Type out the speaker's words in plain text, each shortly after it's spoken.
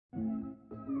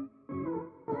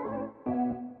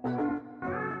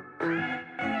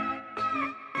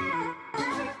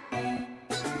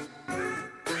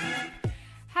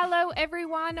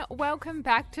everyone. Welcome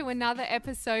back to another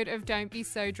episode of Don't Be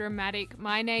So Dramatic.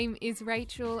 My name is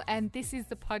Rachel, and this is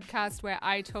the podcast where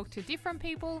I talk to different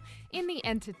people in the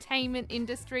entertainment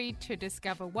industry to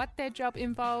discover what their job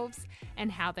involves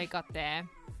and how they got there.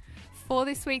 For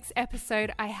this week's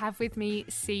episode, I have with me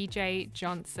CJ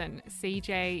Johnson.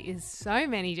 CJ is so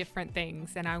many different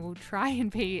things, and I will try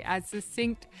and be as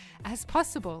succinct as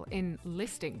possible in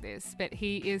listing this, but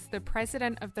he is the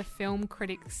president of the Film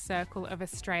Critics Circle of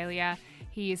Australia.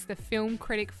 He is the film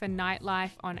critic for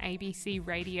Nightlife on ABC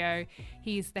Radio.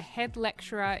 He is the head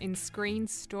lecturer in screen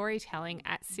storytelling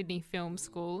at Sydney Film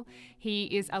School. He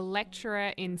is a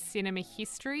lecturer in cinema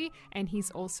history, and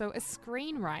he's also a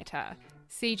screenwriter.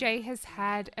 CJ has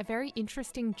had a very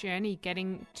interesting journey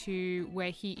getting to where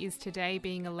he is today,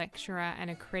 being a lecturer and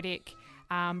a critic,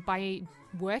 by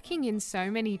working in so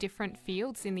many different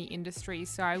fields in the industry.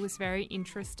 So I was very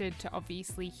interested to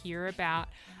obviously hear about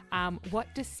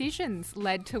what decisions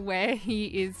led to where he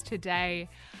is today.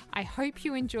 I hope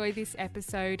you enjoy this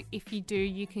episode. If you do,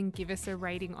 you can give us a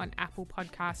rating on Apple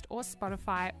Podcast or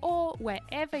Spotify or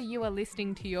wherever you are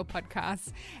listening to your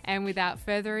podcasts. And without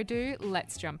further ado,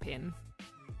 let's jump in.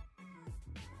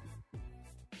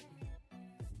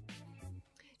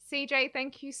 CJ,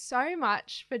 thank you so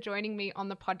much for joining me on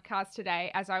the podcast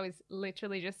today. As I was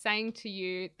literally just saying to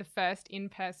you, the first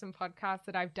in-person podcast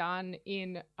that I've done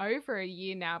in over a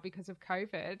year now because of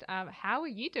COVID. How are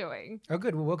you doing? Oh,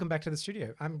 good. Well, welcome back to the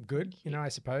studio. I'm good, I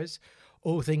suppose.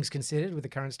 All things considered with the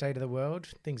current state of the world,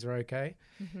 things are okay.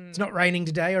 Mm-hmm. It's not raining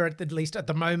today, or at least at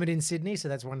the moment in Sydney, so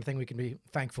that's one thing we can be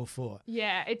thankful for.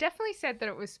 Yeah, it definitely said that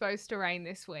it was supposed to rain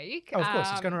this week. Oh, of course.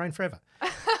 It's going to rain forever.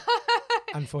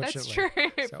 Unfortunately. That's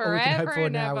true. So all we can hope for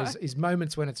now is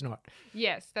moments when it's not.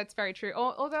 Yes, that's very true.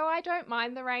 Although I don't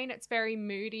mind the rain, it's very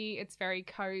moody, it's very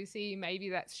cozy. Maybe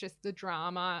that's just the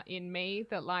drama in me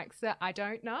that likes it. I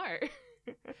don't know.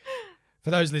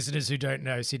 For those listeners who don't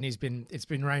know, it's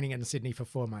been raining in Sydney for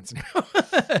 4 months now.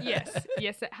 Yes,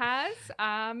 it has.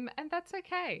 And that's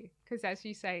okay, because as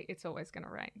you say, it's always going to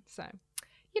rain. So,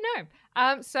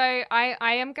 so I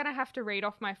am going to have to read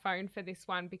off my phone for this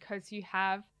one because you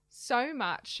have so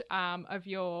much of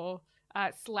your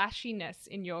slashiness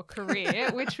in your career,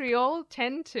 which we all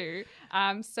tend to.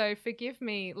 So forgive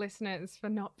me, listeners, for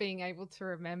not being able to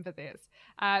remember this.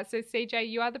 So CJ,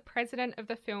 you are the president of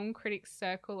the Film Critics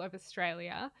Circle of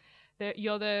Australia.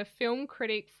 You're the film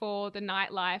critic for the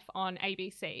Nightlife on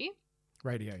ABC.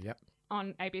 Radio, yep.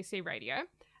 On ABC Radio.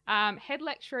 Head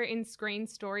lecturer in screen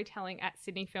storytelling at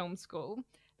Sydney Film School.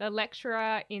 The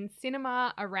lecturer in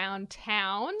cinema around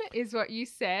town is what you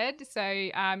said. So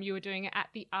you were doing it at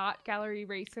the Art Gallery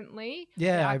recently.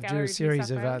 Yeah, I've done a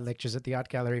series of lectures at the Art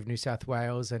Gallery of New South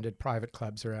Wales and at private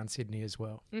clubs around Sydney as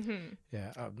well. Mm-hmm.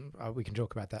 Yeah, we can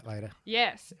talk about that later.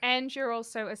 Yes, and you're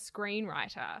also a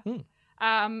screenwriter.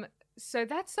 So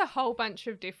that's a whole bunch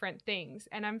of different things.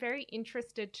 And I'm very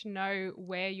interested to know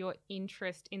where your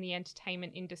interest in the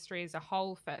entertainment industry as a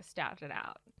whole first started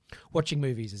out. Watching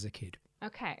movies as a kid.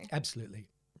 Okay. Absolutely.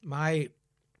 My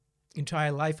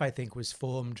entire life, I think, was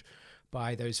formed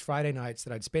by those Friday nights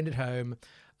that I'd spend at home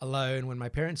alone when my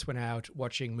parents went out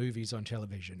watching movies on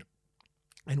television.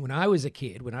 And when I was a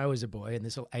kid, when I was a boy, and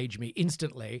this will age me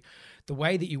instantly, the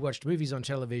way that you watched movies on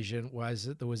television was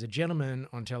that there was a gentleman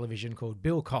on television called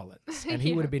Bill Collins, and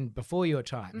he would have been before your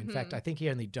time. In fact, I think he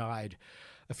only died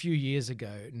a few years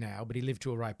ago now, but he lived to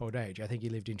a ripe old age. I think he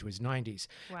lived into his 90s.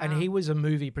 Wow. And he was a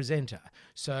movie presenter.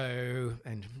 So,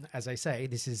 and as I say,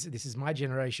 this is my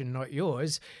generation, not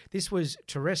yours. This was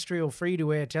terrestrial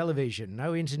free-to-air television.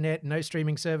 No internet, no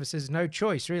streaming services, no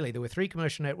choice, really. There were 3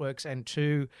 commercial networks and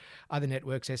 2 other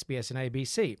networks, SBS and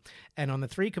ABC. And on the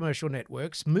 3 commercial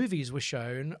networks, movies were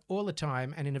shown all the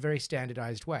time and in a very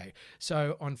standardized way.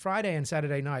 So on Friday and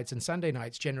Saturday nights and Sunday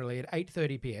nights, generally at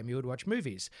 8:30 p.m., you would watch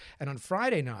movies. And on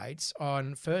Friday nights,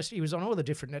 he was on all the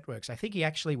different networks. I think he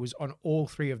actually was on all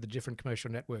 3 of the different commercial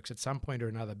networks at some point or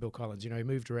another, Bill Collins. He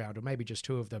moved around, or maybe just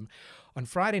 2 of them. On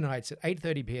Friday nights at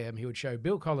 8:30 p.m., he would show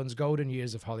Bill Collins' Golden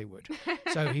Years of Hollywood.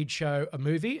 So he'd show a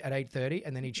movie at 8:30,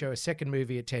 and then he'd show a second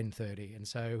movie at 10:30. And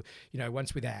so,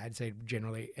 once with ads, they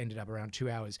generally ended up around 2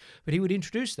 hours. But he would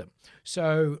introduce them.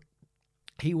 So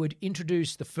he would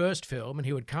introduce the first film, and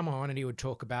he would come on and he would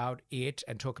talk about it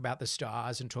and talk about the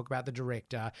stars and talk about the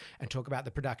director and talk about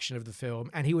the production of the film.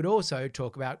 And he would also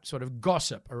talk about sort of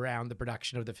gossip around the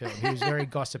production of the film. He was very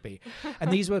gossipy.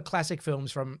 And these were classic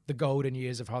films from the golden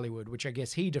years of Hollywood, which I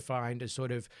guess he defined as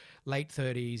sort of late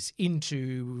 30s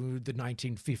into the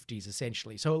 1950s,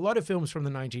 essentially. So a lot of films from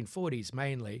the 1940s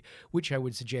mainly, which I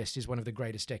would suggest is one of the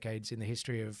greatest decades in the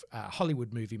history of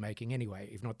Hollywood movie making anyway,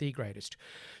 if not the greatest.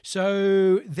 So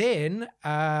So then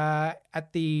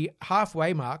at the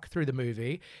halfway mark through the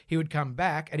movie, he would come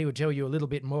back and he would tell you a little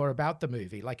bit more about the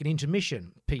movie, like an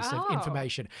intermission piece of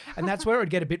information. And that's where it would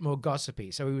get a bit more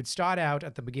gossipy. So we would start out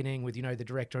at the beginning with, the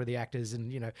director or the actors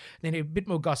and, then a bit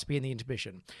more gossipy in the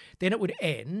intermission. Then it would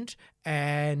end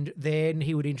and then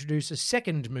he would introduce a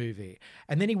second movie.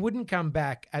 And then he wouldn't come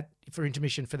back for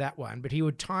intermission for that one, but he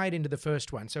would tie it into the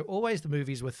first one. So always the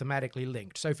movies were thematically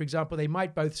linked. So for example, they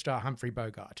might both star Humphrey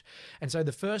Bogart. And so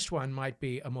the first one might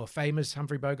be a more famous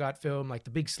Humphrey Bogart film like The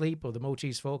Big Sleep or The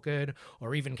Maltese Falcon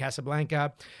or even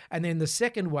Casablanca. And then the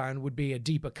second one would be a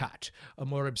deeper cut, a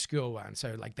more obscure one.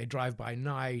 So like They Drive by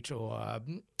Night or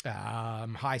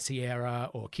High Sierra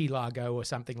or Key Largo or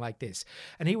something like this.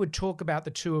 And he would talk about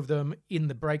the two of them in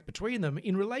the break between them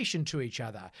in relation to each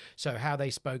other. So how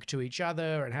they spoke to each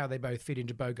other and how they both fit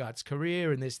into Bogart's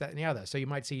career and this, that, and the other. So you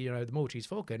might see, The Maltese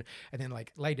Falcon, and then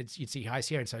like later you'd see High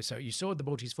Sierra. And so you saw The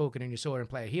Maltese Falcon and you saw him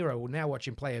play a hero. Well, now watch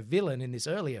him play a villain in this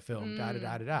earlier film,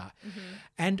 da-da-da-da-da.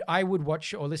 And I would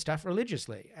watch all this stuff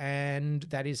religiously. And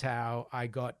that is how I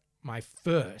got my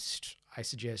first, I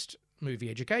suggest,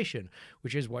 movie education,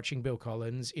 which is watching Bill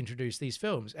Collins introduce these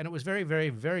films. And it was very, very,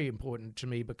 very important to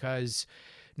me because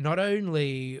not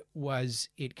only was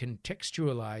it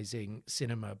contextualizing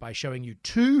cinema by showing you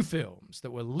two films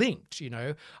that were linked,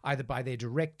 either by their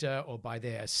director or by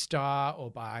their star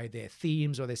or by their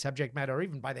themes or their subject matter or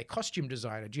even by their costume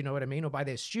designer, do you know what I mean? Or by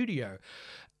their studio,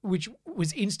 which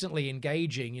was instantly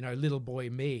engaging, little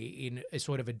boy me in a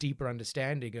sort of a deeper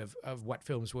understanding of what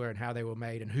films were and how they were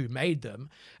made and who made them,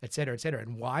 et cetera,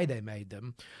 and why they made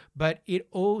them. But it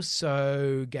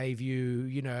also gave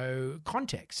you,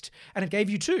 context. And it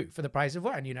gave you two for the price of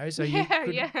one, so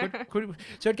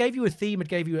so it gave you a theme, it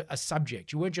gave you a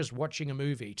subject. You weren't just watching a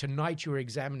movie. Tonight you were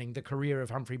examining the career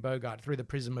of Humphrey Bogart through the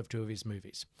prism of two of his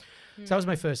movies. So that was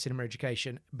my first cinema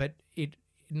education, but it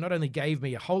not only gave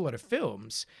me a whole lot of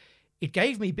films, it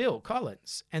gave me Bill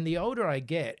Collins. And the older I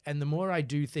get and the more I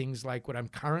do things like what I'm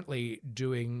currently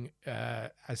doing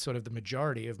as sort of the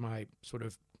majority of my sort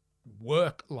of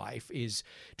work life is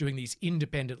doing these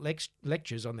independent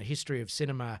lectures on the history of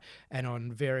cinema and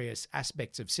on various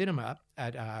aspects of cinema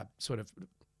at sort of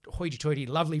hoity-toity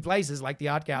lovely places like the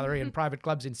Art Gallery and private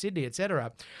clubs in Sydney,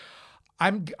 etc.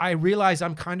 I realize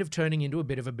I'm kind of turning into a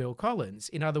bit of a Bill Collins.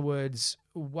 In other words,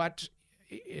 what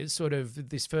is sort of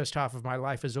this first half of my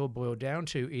life has all boiled down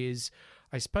to is,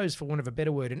 I suppose, for want of a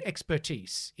better word, an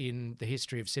expertise in the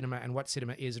history of cinema and what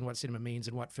cinema is and what cinema means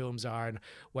and what films are and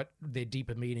what their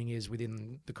deeper meaning is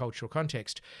within the cultural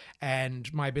context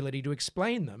and my ability to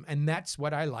explain them. And that's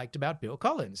what I liked about Bill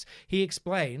Collins. He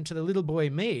explained to the little boy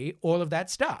me all of that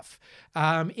stuff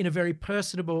in a very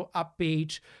personable,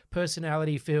 upbeat,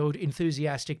 personality-filled,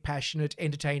 enthusiastic, passionate,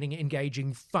 entertaining,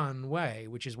 engaging, fun way,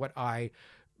 which is what I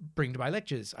bring to my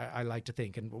lectures, I like to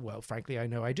think. And, well, frankly, I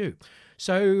know I do.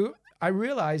 So I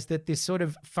realized that this sort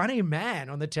of funny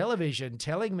man on the television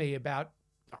telling me about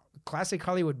classic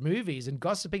Hollywood movies and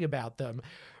gossiping about them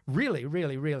really,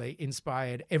 really, really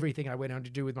inspired everything I went on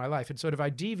to do with my life. And sort of I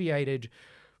deviated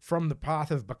from the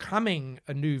path of becoming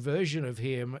a new version of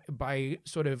him by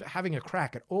sort of having a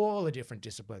crack at all the different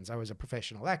disciplines. I was a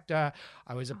professional actor.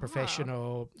 I was a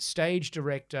professional stage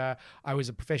director. I was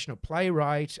a professional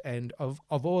playwright. And of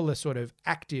all the sort of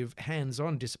active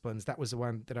hands-on disciplines, that was the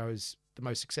one that I was the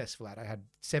most successful at. I had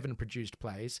 7 produced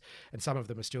plays, and some of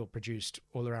them are still produced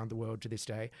all around the world to this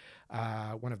day.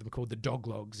 One of them, called The Dog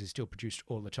Logs, is still produced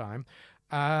all the time.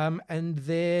 And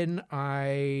then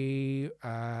I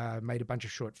made a bunch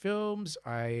of short films.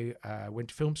 I went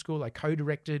to film school. I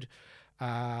co-directed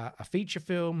a feature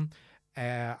film.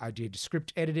 I did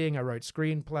script editing. I wrote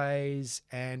screenplays.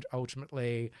 And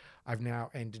ultimately, I've now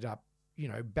ended up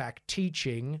back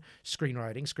teaching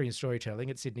screenwriting, screen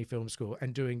storytelling at Sydney Film School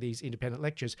and doing these independent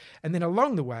lectures. And then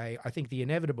along the way, I think the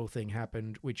inevitable thing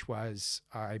happened, which was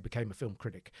I became a film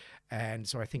critic. And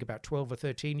so I think about 12 or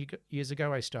 13 years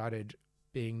ago, I started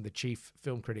being the chief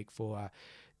film critic for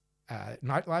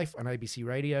Nightlife on ABC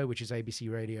Radio, which is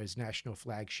ABC Radio's national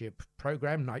flagship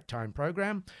program, nighttime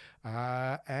program.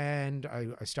 And I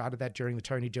started that during the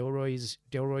Tony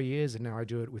Delroy years, and now I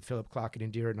do it with Philip Clark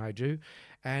and Indira Naidoo.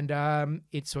 And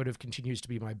it sort of continues to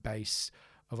be my base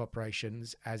of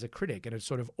operations as a critic, and it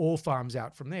sort of all farms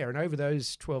out from there. And over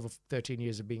those 12 or 13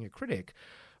 years of being a critic,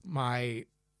 my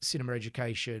cinema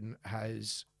education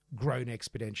has grown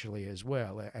exponentially as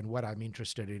well, and what I'm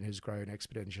interested in has grown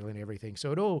exponentially and everything.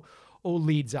 So it all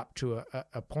leads up to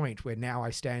a point where now I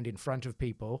stand in front of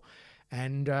people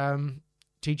and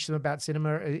teach them about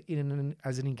cinema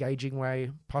as an engaging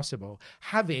way possible,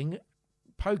 having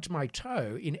poked my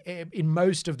toe in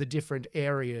most of the different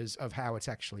areas of how it's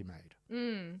actually made.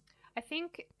 I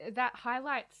think that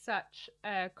highlights such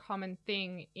a common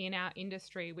thing in our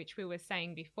industry, which we were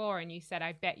saying before. And you said,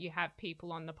 I bet you have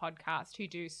people on the podcast who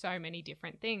do so many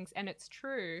different things. And it's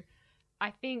true.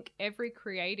 I think every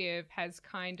creative has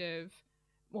kind of,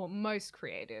 well, most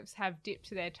creatives have dipped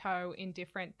their toe in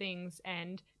different things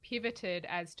and pivoted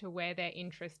as to where their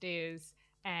interest is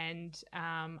and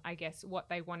I guess what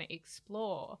they want to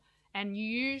explore. And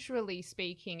usually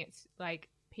speaking, it's like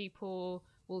people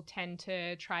will tend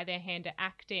to try their hand at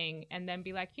acting and then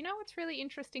be like, you know what's really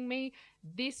interesting me?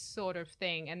 This sort of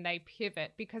thing. And they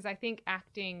pivot, because I think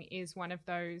acting is one of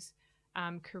those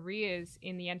careers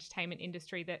in the entertainment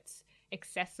industry that's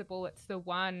accessible. It's the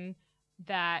one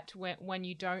that when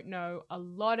you don't know a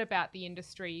lot about the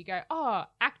industry, you go, oh,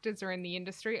 actors are in the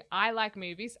industry. I like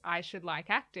movies. I should like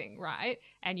acting, right?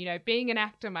 And, you know, being an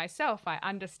actor myself, I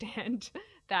understand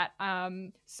that.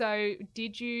 So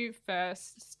did you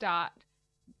first start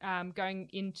going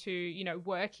into, you know,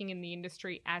 working in the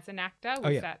industry as an actor?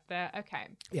 Was that the, okay.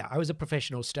 Yeah, I was a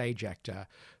professional stage actor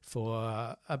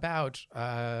for about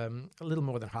a little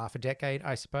more than half a decade,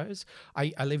 I suppose.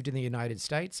 I lived in the United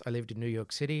States. I lived in New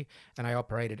York City, and I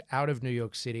operated out of New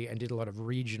York City and did a lot of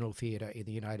regional theater in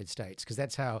the United States, because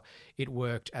that's how it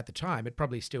worked at the time. It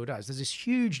probably still does. There's this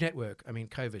huge network. I mean,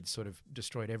 COVID sort of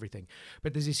destroyed everything,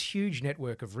 but there's this huge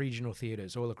network of regional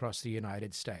theaters all across the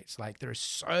United States. Like, there are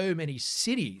so many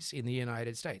cities in the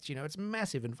United States. You know, it's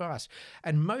massive and vast.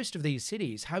 And most of these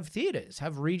cities have theaters,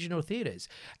 have regional theaters.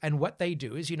 And what they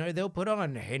do is, you know, they'll put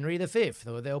on Henry V,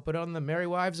 or they'll put on The Merry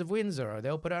Wives of Windsor, or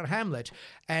they'll put on Hamlet.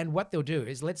 And what they'll do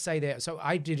is, let's say so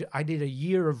I did a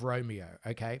year of Romeo,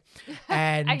 okay?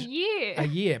 And a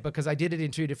year, because I did it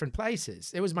in two different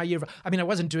places. It was my year of, I mean, I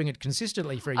wasn't doing it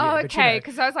consistently for a year. Oh, but, okay, you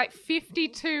because I was like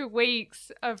 52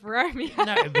 weeks of Romeo.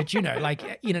 No, but you know,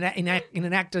 like in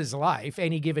an actor's life,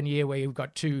 any given year where you've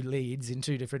got two leads in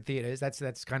two different theaters,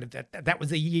 that's kind of that was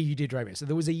the year you did Romeo. So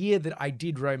there was a year that I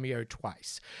did Romeo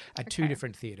twice at two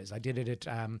different theaters. I did it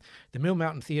at the Mill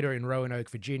Mountain Theater in Roanoke,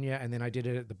 Virginia, and then I did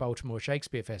it at the Baltimore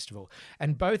Shakespeare Festival.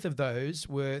 And both of those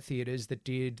were theaters that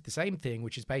did the same thing,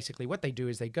 which is basically what they do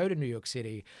is they go to New York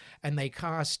City and they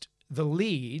cast the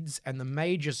leads and the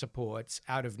major supports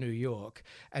out of New York,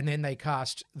 and then they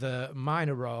cast the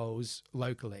minor roles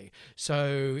locally.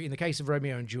 So in the case of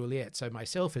Romeo and Juliet, so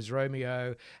myself as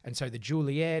Romeo, and so the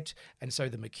Juliet, and so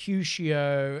the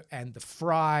Mercutio, and the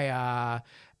Friar,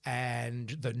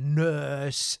 and the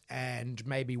nurse, and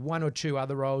maybe one or two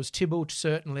other roles, Tybalt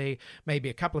certainly, maybe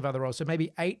a couple of other roles. So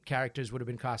maybe 8 characters would have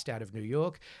been cast out of New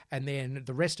York, and then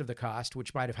the rest of the cast,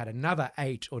 which might have had another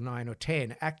 8 or 9 or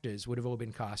 10 actors, would have all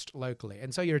been cast locally.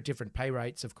 And so you're at different pay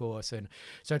rates, of course, and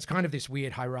so it's kind of this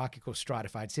weird hierarchical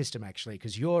stratified system, actually,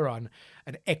 because you're on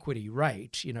an equity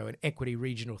rate, you know, an equity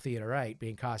regional theatre rate,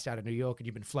 being cast out of New York, and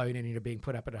you've been flown in and you're being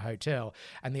put up at a hotel,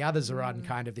 and the others are on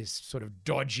kind of this sort of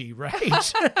dodgy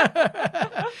rate.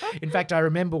 In fact, I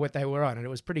remember what they were on, and it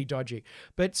was pretty dodgy.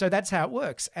 But so that's how it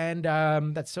works. And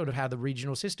that's sort of how the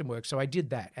regional system works. So I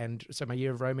did that. And so my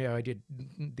year of Romeo, I did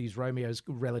these Romeos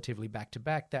relatively back to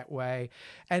back that way.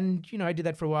 And, you know, I did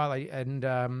that for a while. And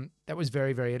that was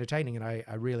very, very entertaining. And I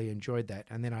really enjoyed that.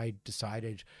 And then I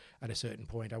decided at a certain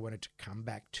point I wanted to come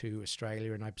back to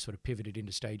Australia, and I sort of pivoted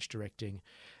into stage directing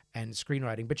and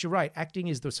screenwriting. But you're right, acting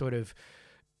is the sort of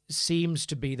seems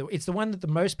to be it's the one that the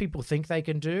most people think they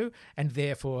can do, and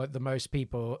therefore the most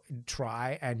people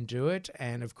try and do it.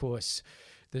 And of course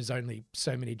there's only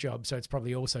so many jobs, so it's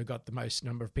probably also got the most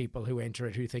number of people who enter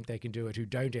it who think they can do it who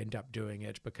don't end up doing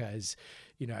it, because,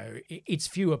 you know, it's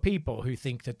fewer people who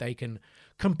think that they can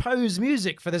compose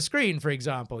music for the screen, for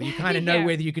example. You kind of know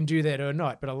whether you can do that or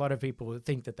not, but a lot of people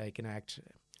think that they can act.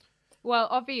 Well,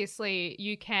 obviously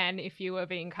you can if you were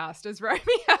being cast as Romeo.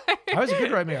 I was a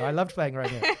good Romeo. I loved playing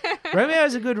Romeo. Romeo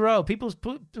is a good role. People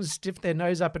stiff their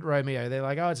nose up at Romeo. They're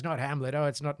like, oh, it's not Hamlet. Oh,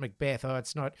 it's not Macbeth. Oh,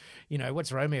 it's not, you know,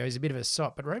 what's Romeo? He's a bit of a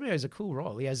sop. But Romeo is a cool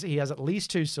role. He has at least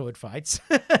 2 sword fights.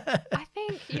 I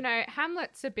think, you know,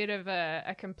 Hamlet's a bit of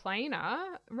a complainer.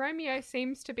 Romeo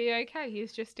seems to be okay.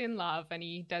 He's just in love and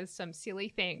he does some silly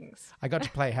things. I got to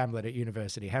play Hamlet at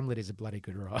university. Hamlet is a bloody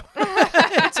good role.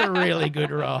 It's a really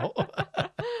good role.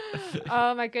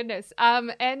 Oh my goodness.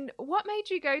 And what made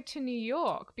you go to New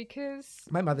York? Because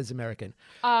my mother's American.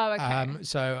 Oh, okay.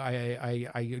 So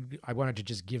I wanted to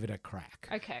just give it a crack.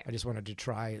 Okay. I just wanted to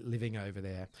try living over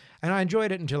there, and I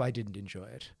enjoyed it until I didn't enjoy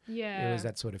it. Yeah. It was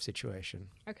that sort of situation.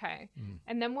 Okay.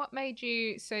 And then what made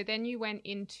you? So then you went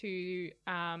into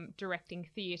directing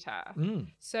theatre.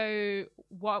 So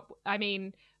what? I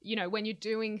mean, you know, when you're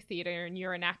doing theatre and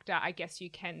you're an actor, I guess you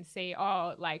can see,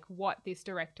 oh, like what this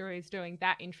director is doing,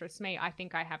 that interests me. I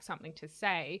think I have something to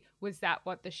say. Was that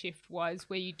what the shift was?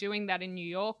 Were you doing that in New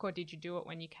York, or did you do it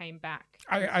when you came back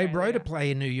to I wrote a Australia?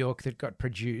 play in New York that got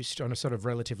produced on a sort of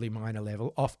relatively minor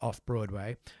level, off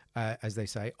Broadway, as they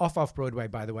say. Off Broadway,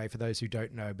 by the way, for those who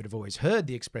don't know but have always heard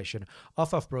the expression,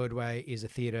 off Broadway is a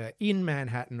theatre in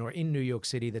Manhattan or in New York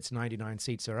City that's 99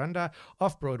 seats or under.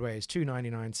 Off Broadway is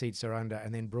 299 seats or under,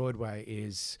 and then Broadway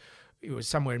is, it was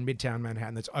somewhere in Midtown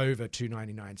Manhattan that's over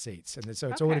 299 seats. And so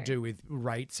it's all to Okay. do with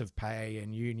rates of pay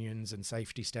and unions and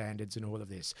safety standards and all of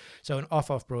this. So an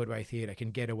off Broadway theatre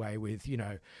can get away with, you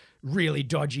know, really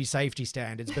dodgy safety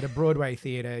standards, but a Broadway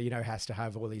theatre, you know, has to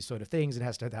have all these sort of things. It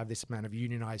has to have this amount of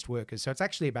unionized workers. So it's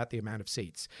actually about the amount of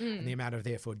seats and the amount of,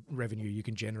 therefore, revenue you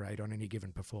can generate on any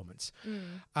given performance.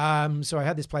 So I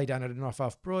had this play done at an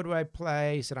off Broadway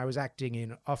place, and I was acting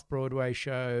in off Broadway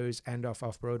shows and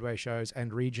off Broadway shows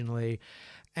and regionally.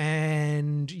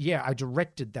 And yeah, I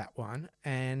directed that one.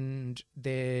 And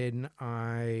then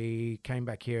I came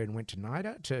back here and went to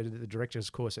NIDA, to the director's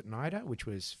course at NIDA, which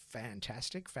was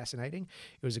fantastic, fascinating.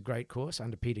 It was a great course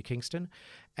under Peter Kingston.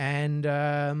 And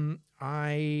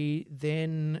I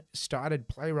then started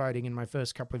playwriting in my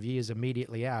first couple of years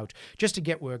immediately out, just to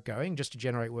get work going, just to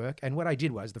generate work. And what I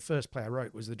did was, the first play I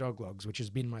wrote was The Doglogs, which has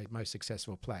been my most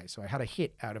successful play. So I had a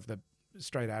hit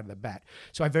straight out of the bat.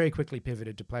 So I very quickly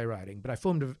pivoted to playwriting, but I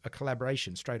formed a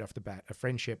collaboration straight off the bat, a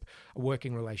friendship, a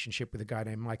working relationship with a guy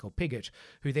named Michael Piggott,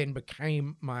 who then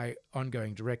became my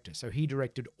ongoing director. So he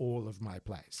directed all of my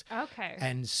plays. Okay.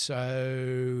 And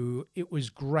so it was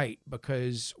great,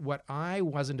 because what I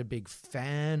wasn't a big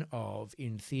fan of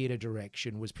in theatre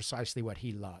direction was precisely what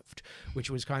he loved, which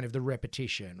was kind of the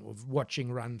repetition of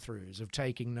watching run-throughs, of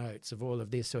taking notes, of all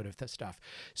of this sort of stuff.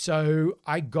 So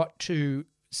I got to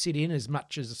sit in as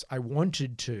much as I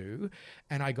wanted to,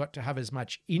 and I got to have as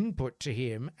much input to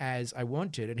him as I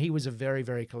wanted. And he was a very,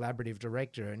 very collaborative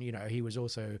director. And, you know, he was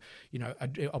also, you know,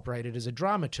 operated as a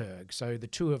dramaturg. So the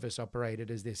two of us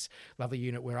operated as this lovely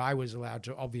unit where I was allowed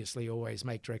to obviously always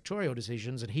make directorial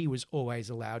decisions, and he was always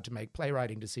allowed to make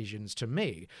playwriting decisions to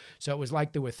me. So it was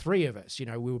like there were three of us, you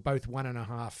know, we were both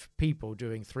 1.5 people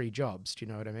doing 3 jobs. Do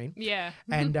you know what I mean? Yeah.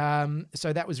 And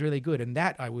so that was really good. And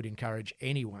that I would encourage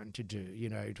anyone to do, you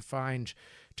know, to find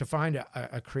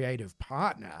a creative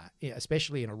partner,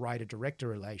 especially in a writer-director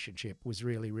relationship, was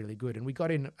really, really good. And we got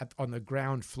in on the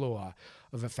ground floor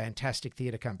of a fantastic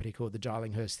theatre company called the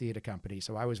Darlinghurst Theatre Company.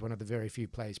 So I was one of the very few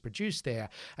plays produced there.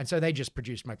 And so they just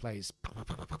produced my plays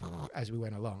as we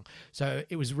went along. So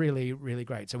it was really, really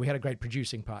great. So we had a great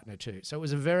producing partner too. So it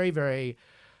was a very, very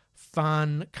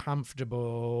fun,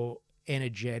 comfortable,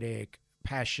 energetic,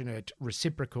 passionate,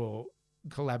 reciprocal,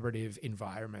 collaborative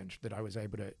environment that I was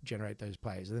able to generate those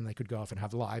plays. And then they could go off and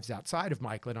have lives outside of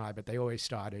Michael and I, but they always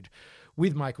started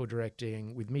with Michael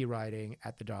directing, with me writing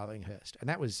at the Darlinghurst. And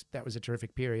that was a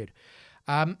terrific period.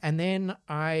 And then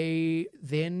I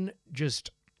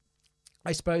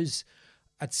suppose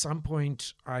at some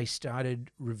point I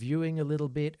started reviewing a little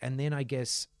bit, and then I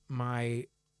guess my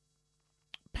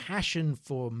passion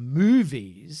for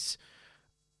movies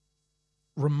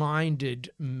reminded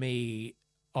me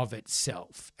of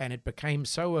itself, and it became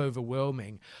so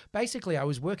overwhelming. Basically, I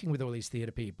was working with all these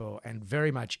theatre people and very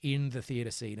much in the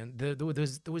theatre scene, and there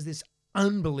was this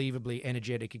unbelievably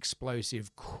energetic,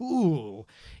 explosive, cool,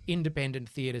 independent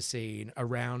theatre scene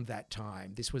around that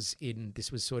time. This was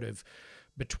sort of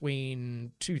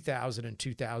between 2000 and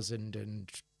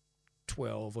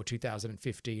 2012 or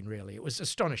 2015, really. It was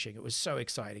astonishing. It was so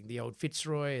exciting. The old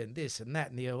Fitzroy and this and that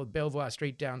and the old Belvoir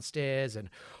Street downstairs, and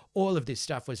all of this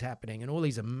stuff was happening, and all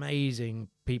these amazing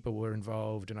people were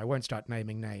involved. And I won't start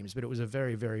naming names, but it was a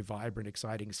very, very vibrant,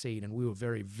 exciting scene, and we were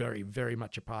very, very, very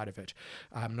much a part of it,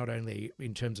 not only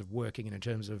in terms of working and in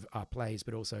terms of our plays,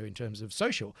 but also in terms of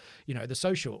social, you know, the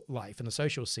social life and the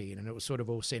social scene. And it was sort of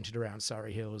all centered around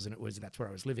Surrey Hills, and that's where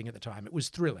I was living at the time. It was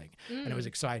thrilling and it was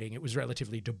exciting. It was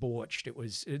relatively debauched. It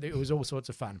was all sorts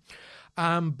of fun.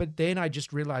 But then I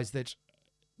just realized that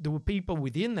there were people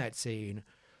within that scene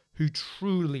who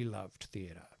truly loved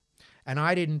theatre. And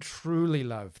I didn't truly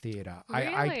love theatre.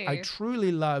 Really? I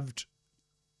truly loved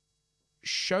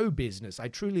show business. I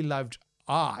truly loved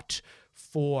art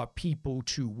for people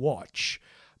to watch.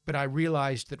 But I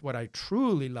realized that what I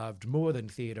truly loved more than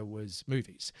theatre was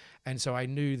movies. And so I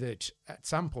knew that at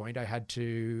some point I had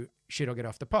to shit or get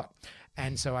off the pot.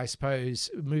 And so I suppose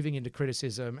moving into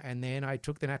criticism, and then I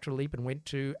took the natural leap and went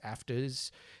to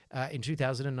AFTRS in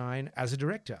 2009 as a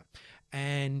director.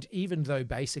 And even though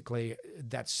basically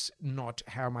that's not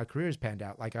how my career has panned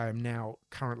out, like I am now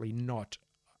currently not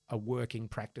a working,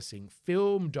 practicing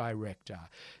film director.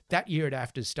 That year at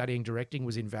AFTRS studying directing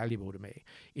was invaluable to me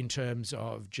in terms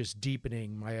of just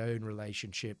deepening my own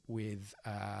relationship with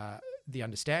the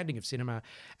understanding of cinema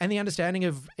and the understanding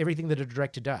of everything that a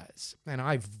director does. And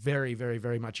I very, very,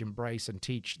 very much embrace and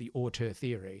teach the auteur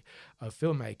theory of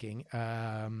filmmaking,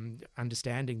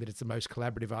 understanding that it's the most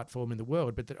collaborative art form in the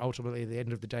world, but that ultimately at the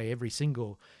end of the day, every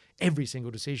single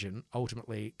decision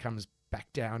ultimately comes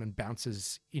back down and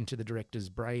bounces into the director's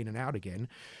brain and out again.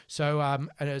 So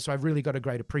I've really got a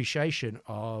great appreciation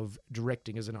of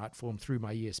directing as an art form through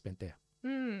my year spent there.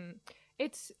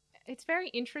 It's very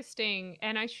interesting,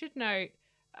 and I should note,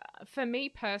 for me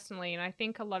personally, and I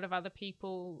think a lot of other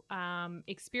people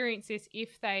experience this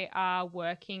if they are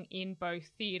working in both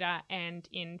theatre and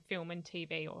in film and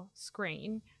TV or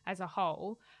screen as a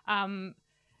whole,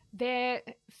 they're,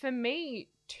 for me,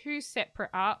 two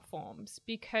separate art forms,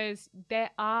 because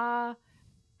there are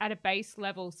at a base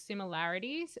level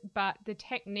similarities, but the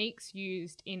techniques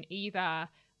used in either,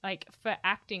 like for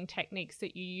acting techniques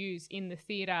that you use in the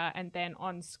theatre and then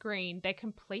on screen, they're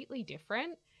completely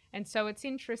different. And so it's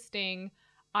interesting.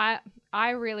 I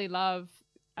really love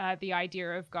the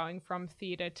idea of going from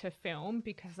theatre to film,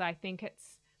 because I think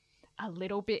it's a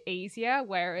little bit easier.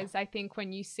 Whereas I think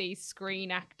when you see screen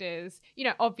actors, you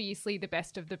know, obviously the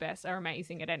best of the best are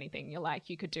amazing at anything. You're like,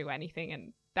 you could do anything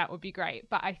and that would be great.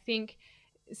 But I think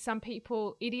some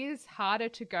people, it is harder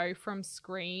to go from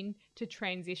screen to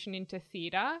transition into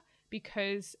theatre,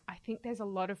 because I think there's a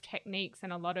lot of techniques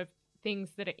and a lot of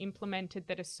things that are implemented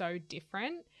that are so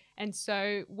different. And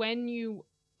so when you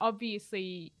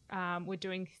obviously were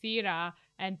doing theatre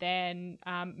and then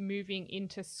moving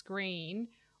into screen,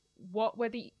 what were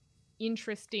the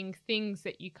interesting things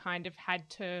that you kind of had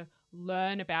to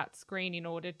learn about screen in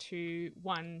order to,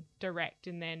 one, direct,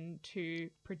 and then to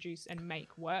produce and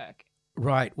make work?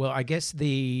 Right. Well, I guess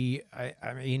the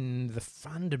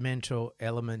fundamental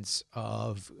elements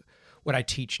of what I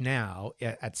teach now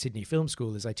at Sydney Film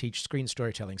School is I teach screen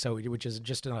storytelling, which is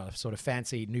just a sort of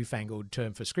fancy, newfangled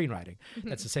term for screenwriting. Mm-hmm.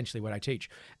 That's essentially what I teach.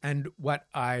 And what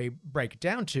I break it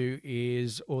down to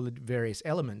is all the various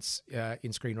elements in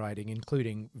screenwriting,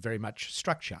 including very much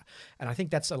structure. And I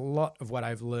think that's a lot of what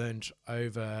I've learned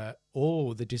over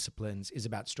all the disciplines is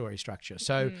about story structure.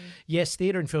 So yes,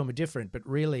 theatre and film are different, but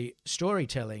really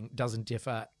storytelling doesn't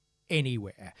differ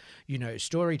anywhere. You know,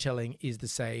 storytelling is the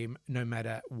same no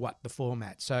matter what the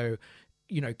format. So,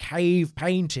 you know, cave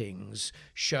paintings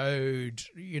showed,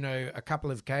 you know, a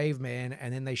couple of cavemen,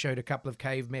 and then they showed a couple of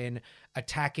cavemen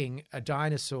attacking a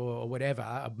dinosaur or whatever,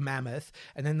 a mammoth,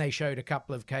 and then they showed a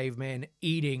couple of cavemen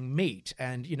eating meat.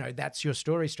 And, you know, that's your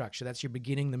story structure. That's your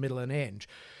beginning, the middle, and end.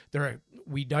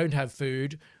 We don't have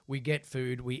food, we get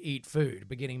food, we eat food,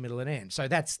 beginning, middle, and end. So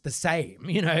that's the same,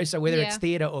 you know. So whether it's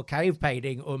theatre or cave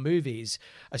painting or movies,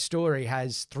 a story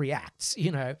has 3 acts,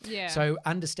 you know. Yeah. So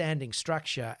understanding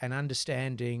structure and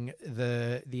understanding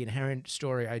the inherent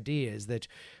story ideas, that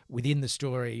within the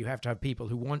story you have to have people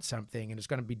who want something and it's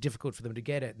going to be difficult for them to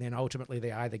get it, and then ultimately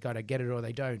they either got to get it or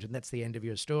they don't, and that's the end of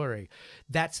your story.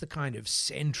 That's the kind of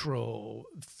central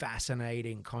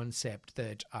fascinating concept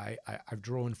that I've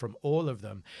drawn from all of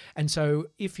them. And so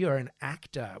if you're an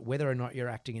actor, whether or not you're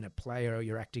acting in a play or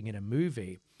you're acting in a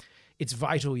movie, it's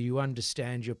vital you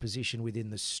understand your position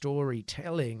within the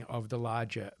storytelling of the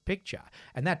larger picture.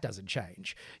 And that doesn't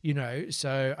change, you know.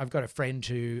 So I've got a friend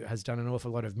who has done an awful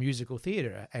lot of musical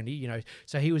theatre, and he, you know,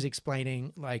 so he was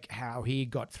explaining like how he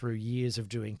got through years of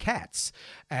doing Cats.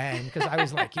 And because I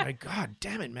was like, you know, God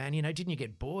damn it, man, you know, didn't you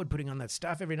get bored putting on that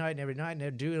stuff every night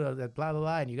and do that blah, blah,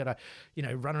 blah, and you got to, you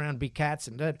know, run around, be cats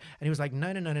and that. And he was like,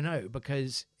 no,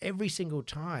 because every single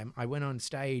time I went on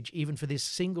stage, even for this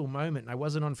single moment, and I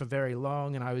wasn't on for very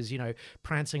long, and I was, you know,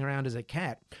 prancing around as a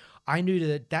cat, I knew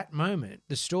that at that moment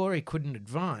the story couldn't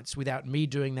advance without me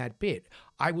doing that bit.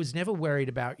 I was never worried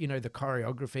about, you know, the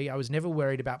choreography. I was never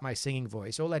worried about my singing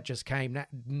voice. All that just came,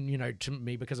 you know, to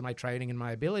me because of my training and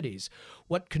my abilities.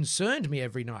 What concerned me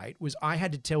every night was I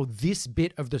had to tell this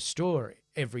bit of the story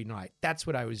every night. That's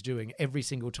what I was doing every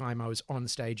single time I was on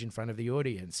stage in front of the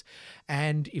audience.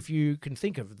 And if you can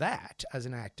think of that as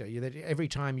an actor, that every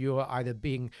time you're either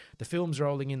the film's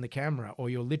rolling in the camera or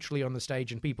you're literally on the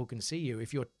stage and people can see you,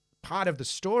 if you're part of the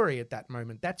story at that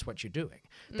moment, that's what you're doing.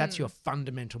 That's your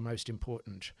fundamental, most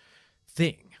important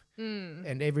thing.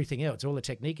 And everything else, all the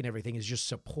technique and everything is just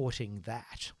supporting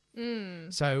that.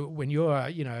 So when you're,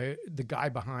 you know, the guy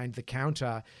behind the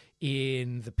counter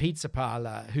in the pizza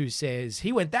parlor who says,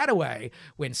 he went that away,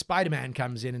 when Spider-Man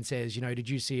comes in and says, you know, did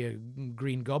you see a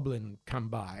green goblin come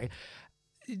by?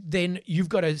 Then you've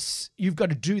got to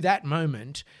do that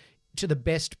moment to the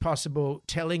best possible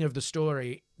telling of the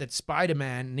story that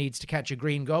Spider-Man needs to catch a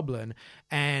Green Goblin,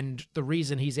 and the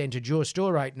reason he's entered your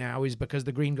store right now is because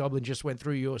the Green Goblin just went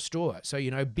through your store. So,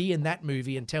 be in that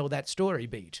movie and tell that story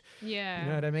beat. Yeah. You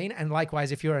know what I mean? And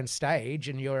likewise, if you're on stage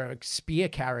and you're a spear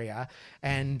carrier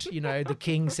and, the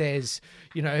king says,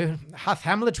 hath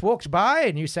Hamlet walked by?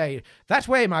 And you say, that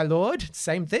way, my lord.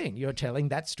 Same thing. You're telling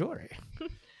that story.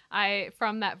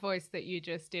 From that voice that you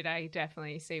just did, I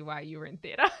definitely see why you were in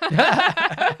theatre.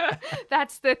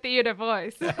 That's the theatre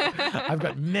voice. I've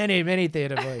got many, many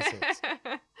theatre voices.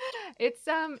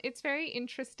 It's very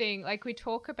interesting. Like, we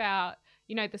talk about,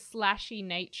 the slashy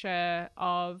nature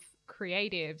of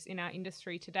creatives in our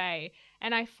industry today.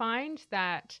 And I find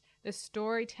that the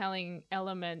storytelling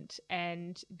element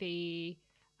and the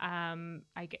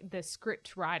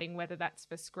script writing, whether that's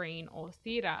for screen or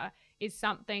theatre, is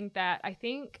something that I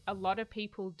think a lot of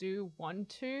people do want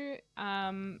to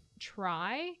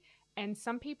try, and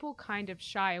some people kind of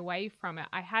shy away from it.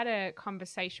 I had a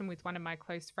conversation with one of my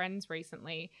close friends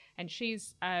recently, and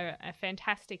she's a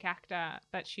fantastic actor,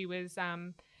 but she was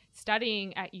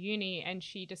studying at uni, and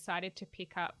she decided to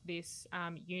pick up this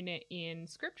unit in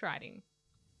script writing.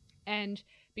 And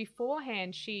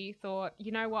beforehand, she thought,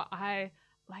 you know what, I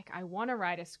want to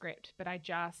write a script, but I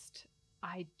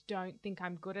don't think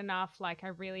I'm good enough. Like, I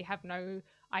really have no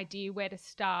idea where to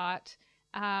start.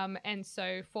 And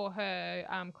so for her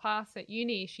class at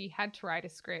uni, she had to write a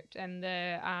script,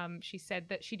 and she said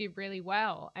that she did really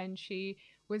well. And she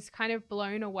was kind of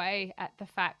blown away at the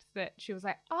fact that she was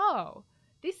like, oh,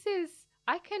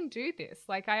 I can do this.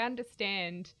 Like, I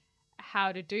understand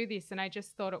how to do this. And I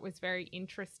just thought it was very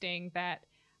interesting that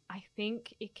I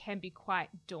think it can be quite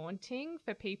daunting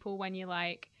for people when you're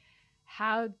like,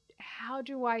 how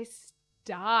do I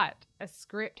start a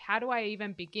script? How do I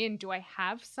even begin? Do I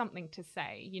have something to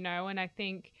say? And I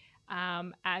think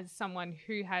as someone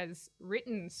who has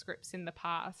written scripts in the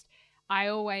past, I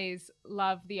always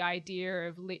love the idea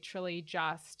of literally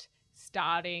just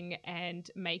starting and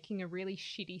making a really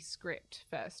shitty script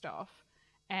first off.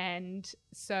 And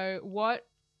so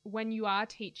when you are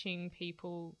teaching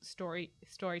people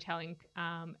storytelling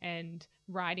and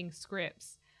writing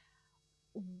scripts,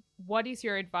 what is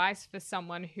your advice for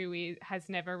someone who has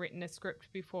never written a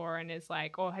script before and is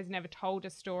like, or has never told a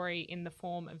story in the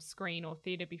form of screen or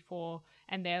theatre before,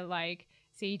 and they're like,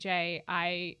 CJ,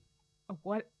 I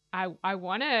want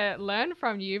to learn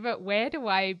from you, but where do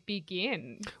I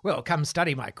begin? Well, come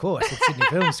study my course at Sydney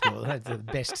Film School. That's the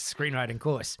best screenwriting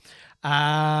course.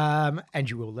 And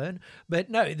you will learn. But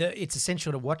no, it's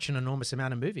essential to watch an enormous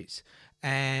amount of movies.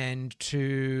 And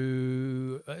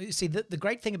to see, the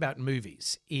great thing about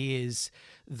movies is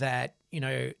that,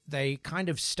 they kind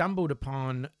of stumbled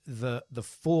upon the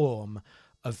form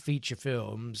of feature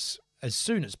films as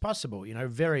soon as possible,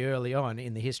 very early on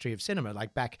in the history of cinema,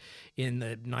 like back in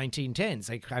the 1910s,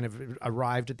 they kind of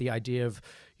arrived at the idea of,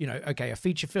 okay, a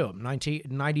feature film, 90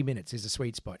 minutes is a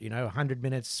sweet spot, 100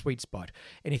 minutes, sweet spot.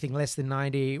 Anything less than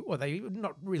 90, or they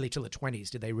not really till the 20s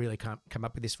did they really come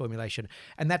up with this formulation.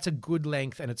 And that's a good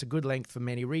length, and it's a good length for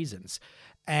many reasons.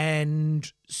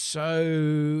 And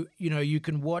so, you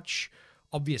can watch.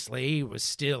 Obviously, it was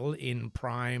still in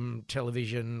prime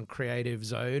television creative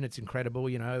zone. It's incredible,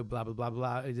 blah, blah, blah,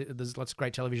 blah. There's lots of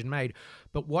great television made.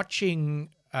 But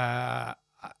watching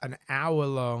an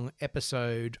hour-long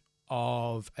episode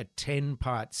of a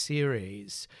 10-part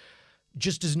series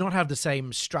just does not have the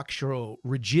same structural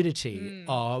rigidity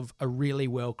of a really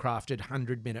well-crafted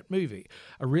 100-minute movie.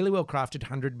 A really well-crafted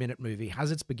 100-minute movie has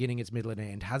its beginning, its middle, and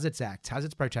end, has its acts, has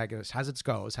its protagonist, has its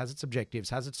goals, has its objectives,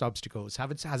 has its obstacles,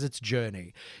 has its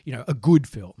journey, a good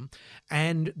film.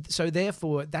 And so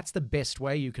therefore, that's the best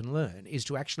way you can learn, is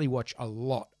to actually watch a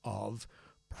lot of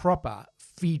proper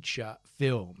feature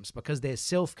films, because they're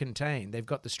self-contained. They've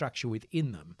got the structure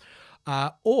within them.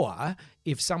 Or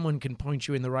if someone can point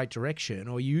you in the right direction,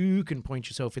 or you can point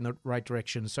yourself in the right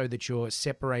direction so that you're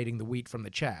separating the wheat from the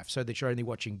chaff, so that you're only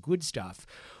watching good stuff,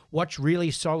 watch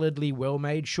really solidly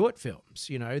well-made short films,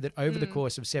 that over the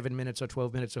course of 7 minutes or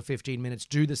 12 minutes or 15 minutes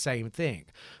do the same thing,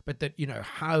 but that,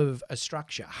 have a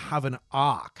structure, have an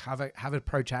arc, have a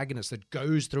protagonist that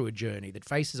goes through a journey, that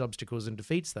faces obstacles and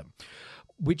defeats them,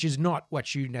 which is not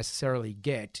what you necessarily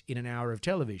get in an hour of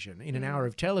television. In an hour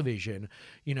of television,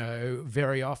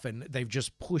 very often they've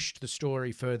just pushed the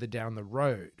story further down the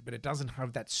road, but it doesn't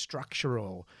have that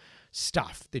structural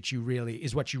stuff that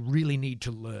is what you really need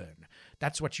to learn.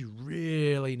 That's what you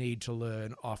really need to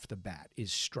learn off the bat,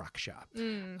 is structure.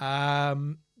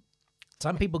 Some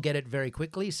people get it very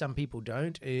quickly. Some people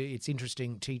don't. It's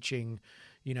interesting teaching,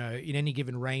 in any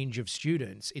given range of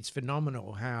students. It's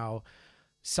phenomenal how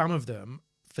some of them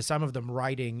for some of them,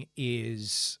 writing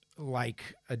is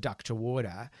like a duck to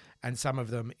water, and some of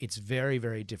them it's very,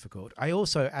 very difficult. I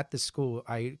also at the school,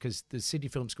 because the Sydney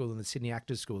Film School and the Sydney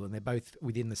Actors School, and they're both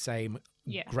within the same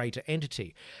greater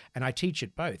entity, and I teach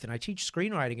at both, and I teach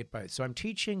screenwriting at both. So I'm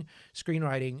teaching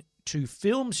screenwriting to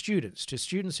film students, to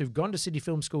students who've gone to Sydney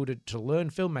Film School to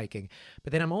learn filmmaking.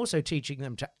 But then I'm also teaching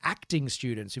them to acting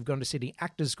students who've gone to Sydney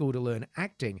Actors School to learn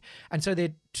acting. And so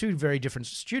they're two very different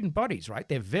student bodies, right?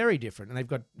 They're very different and they've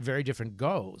got very different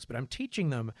goals. But I'm teaching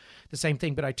them the same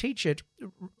thing, but I teach it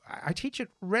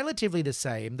relatively the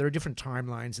same. There are different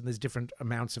timelines and there's different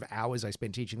amounts of hours I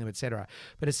spend teaching them, etc.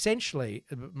 But essentially,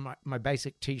 my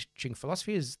basic teaching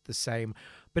philosophy is the same.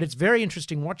 But it's very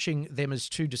interesting watching them as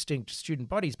two distinct student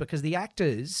bodies, because the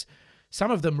actors,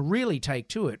 some of them really take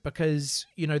to it, because,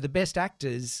 you know, the best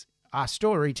actors are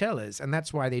storytellers, and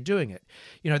that's why they're doing it.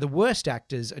 You know, the worst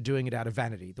actors are doing it out of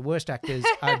vanity. The worst actors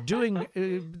are doing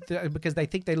because they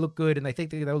think they look good, and they think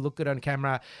they'll look good on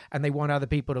camera, and they want other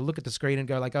people to look at the screen and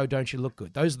go like, oh, don't you look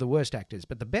good? Those are the worst actors.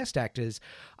 But the best actors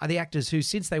are the actors who,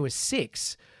 since they were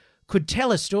 6, could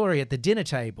tell a story at the dinner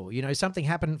table. You know, something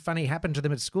funny happened to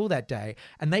them at school that day,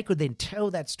 and they could then tell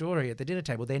that story at the dinner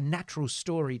table. They're natural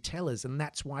storytellers, and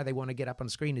that's why they want to get up on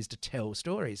screen, is to tell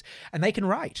stories. And they can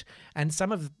write. And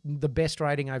some of the best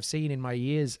writing I've seen in my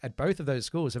years at both of those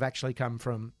schools have actually come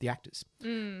from the actors,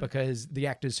 because the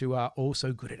actors who are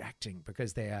also good at acting,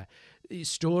 because their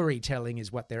storytelling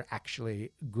is what they're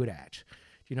actually good at.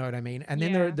 You know what I mean? And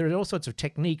then there are all sorts of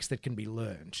techniques that can be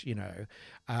learned, you know,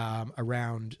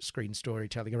 around screen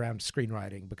storytelling, around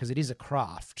screenwriting, because it is a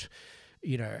craft,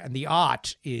 you know, and the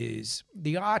art is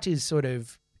sort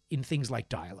of in things like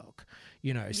dialogue.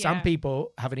 You know, some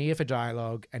people have an ear for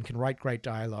dialogue and can write great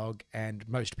dialogue, and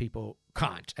most people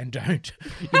can't and don't.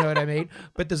 You know what I mean?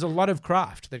 But there's a lot of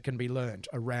craft that can be learned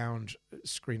around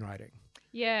screenwriting.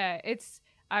 Yeah,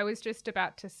 I was just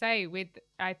about to say,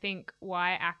 I think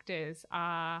why actors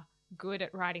are good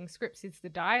at writing scripts is the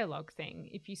dialogue thing.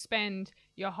 If you spend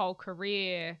your whole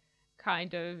career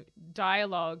kind of,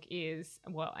 dialogue is,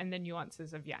 well, and the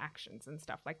nuances of your actions and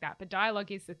stuff like that, but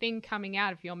dialogue is the thing coming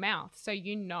out of your mouth. So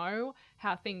you know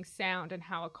how things sound and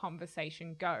how a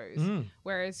conversation goes.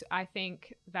 Whereas I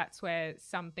think that's where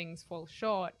some things fall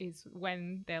short, is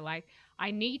when they're like,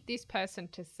 I need this person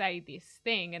to say this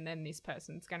thing, and then this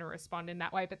person's going to respond in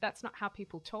that way. But that's not how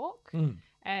people talk.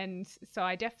 And so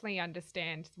I definitely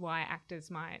understand why actors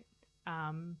might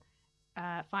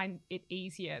find it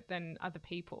easier than other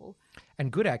people.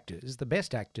 And good actors, the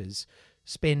best actors,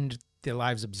 spend their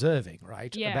lives observing,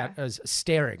 right? Yeah. About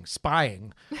staring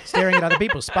at other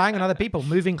people, spying on other people,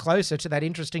 moving closer to that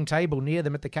interesting table near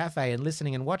them at the cafe and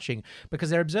listening and watching, because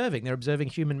they're observing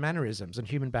human mannerisms and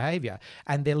human behavior,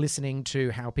 and they're listening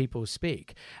to how people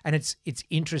speak. And it's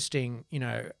interesting, you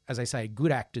know, as I say,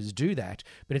 good actors do that,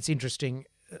 but it's interesting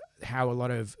how a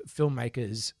lot of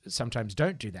filmmakers sometimes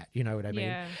don't do that. You know what I mean?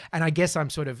 Yeah. And I guess I'm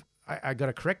sort of, I got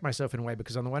to correct myself in a way,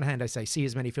 because on the one hand I say see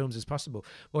as many films as possible.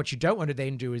 What you don't want to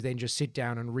then do is then just sit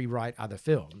down and rewrite other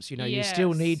films. You know, you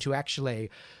still need to actually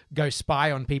go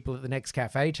spy on people at the next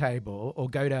cafe table, or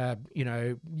go to, you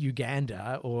know,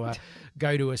 Uganda, or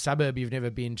go to a suburb you've never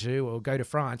been to, or go to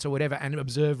France or whatever, and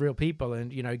observe real people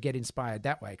and, you know, get inspired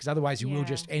that way. Because otherwise you will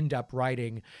just end up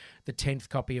writing the 10th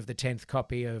copy of the 10th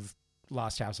copy of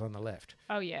Last House on the Left.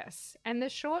 Oh, yes. And the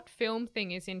short film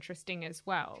thing is interesting as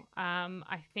well.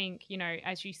 I think, you know,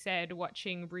 as you said,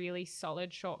 watching really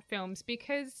solid short films,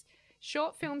 because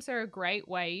short films are a great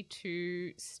way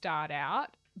to start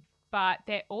out, but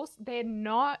they're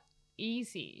not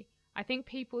easy. I think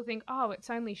people think, oh, it's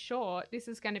only short, this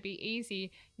is going to be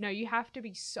easy. No, you have to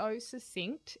be so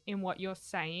succinct in what you're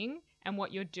saying and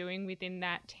what you're doing within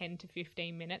that 10 to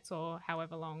 15 minutes, or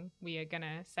however long we are going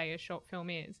to say a short film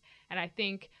is. And I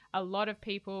think a lot of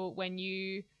people, when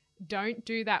you don't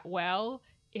do that well,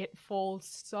 it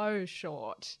falls so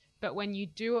short. But when you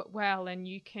do it well and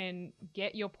you can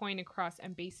get your point across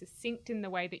and be succinct in the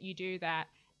way that you do that,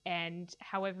 and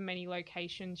however many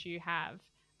locations you have,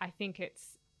 I think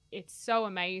it's so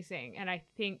amazing. And I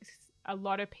think a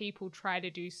lot of people try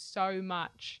to do so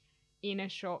much in a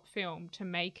short film to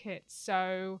make it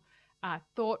so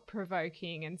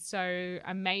thought-provoking and so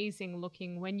amazing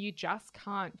looking, when you just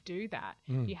can't do that.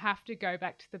 You have to go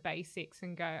back to the basics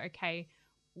and go, okay,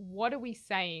 what are we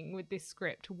saying with this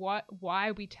script? Why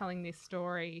are we telling this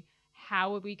story?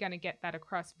 How are we going to get that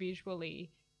across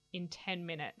visually in 10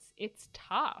 minutes. It's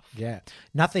tough. Yeah,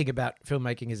 nothing about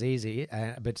filmmaking is easy,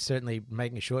 but certainly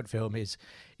making a short film is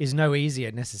no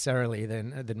easier necessarily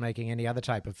than making any other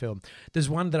type of film. There's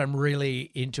one that I'm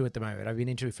really into at the moment. I've been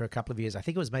into it for a couple of years. I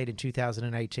think it was made in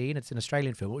 2018. It's an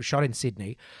Australian film. It was shot in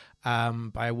Sydney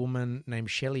by a woman named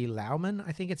Shelley Lauman.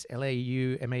 I think it's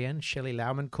Lauman, Shelley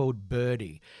Lauman, called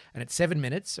Birdie. And it's 7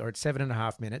 minutes, or it's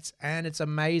 7.5 minutes, and it's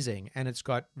amazing. And it's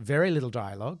got very little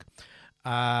dialogue.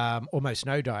 Almost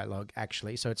no dialogue,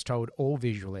 actually, so it's told all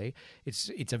visually.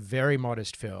 It's a very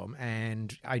modest film,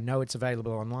 and I know it's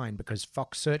available online because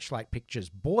Fox Searchlight Pictures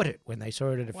bought it when they saw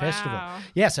it at a festival.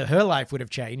 Yeah, so her life would have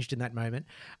changed in that moment.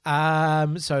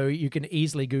 So you can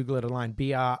easily Google it online,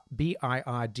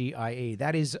 Birdie.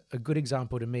 That is a good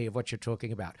example to me of what you're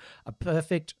talking about. A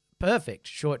perfect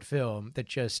short film that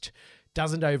just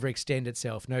doesn't overextend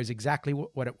itself, knows exactly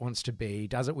what it wants to be,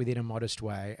 does it within a modest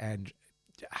way, and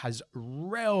has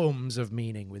realms of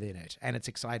meaning within it, and it's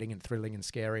exciting and thrilling and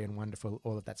scary and wonderful,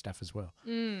 all of that stuff as well.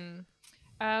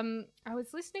 I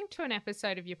was listening to an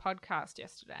episode of your podcast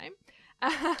yesterday.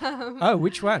 Oh,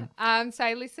 which one? So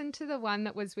I listened to the one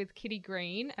that was with Kitty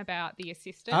Green about The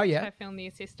Assistant. Oh, yeah. Her film The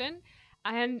Assistant.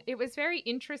 And it was very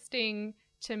interesting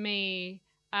to me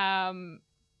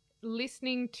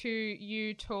listening to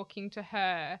you talking to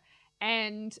her,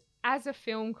 and as a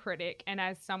film critic and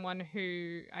as someone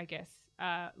who, I guess,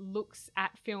 looks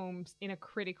at films in a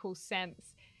critical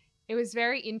sense, it was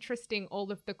very interesting,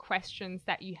 all of the questions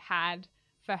that you had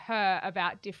for her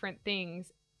about different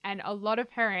things. And a lot of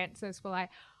her answers were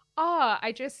like,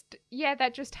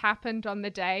 that just happened on the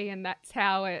day and that's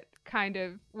how it kind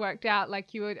of worked out.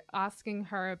 Like you were asking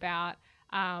her about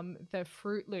the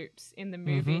Fruit Loops in the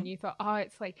movie, and you thought,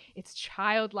 it's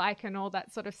childlike and all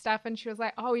that sort of stuff. And she was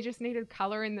like, we just needed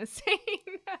color in the scene.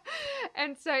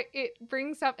 And so it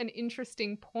brings up an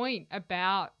interesting point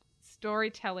about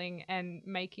storytelling and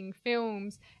making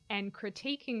films and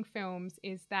critiquing films,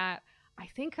 is that I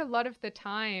think a lot of the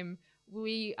time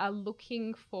we are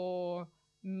looking for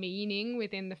meaning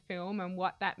within the film and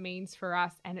what that means for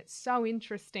us. And it's so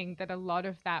interesting that a lot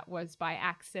of that was by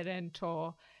accident,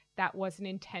 or that wasn't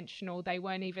intentional. They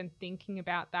weren't even thinking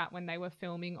about that when they were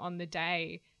filming on the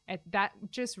day. That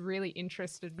just really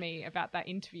interested me about that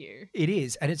interview. It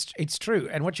is, and it's true.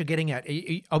 And what you're getting at,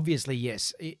 obviously,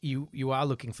 yes, you are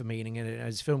looking for meaning. And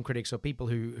as film critics or people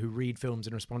who read films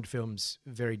and respond to films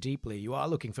very deeply, you are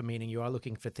looking for meaning. You are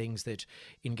looking for things that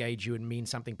engage you and mean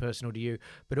something personal to you.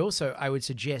 But also, I would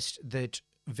suggest that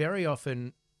very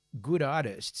often good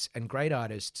artists and great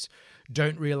artists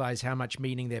don't realize how much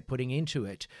meaning they're putting into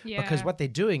it, because what they're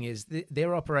doing is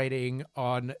they're operating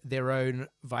on their own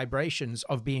vibrations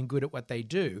of being good at what they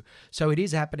do. So it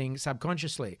is happening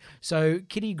subconsciously. So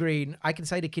Kitty Green, I can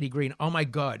say to Kitty Green, oh my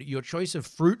God, your choice of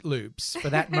Fruit Loops for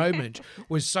that moment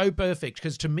was so perfect,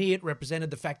 because to me it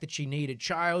represented the fact that she needed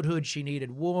childhood, she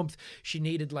needed warmth, she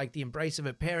needed like the embrace of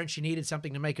her parents, she needed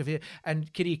something to make her feel.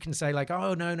 And Kitty can say like,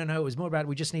 oh no, it was more about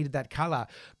we just needed that color.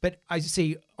 But I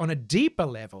see on a deeper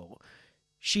level,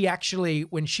 she actually,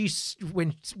 when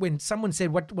someone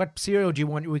said, what cereal do you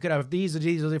want? We could have these or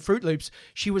the Fruit Loops.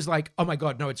 She was like, oh my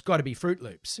God, no, it's got to be Fruit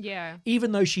Loops. Yeah.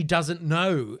 Even though she doesn't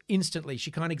know instantly, she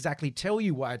can't exactly tell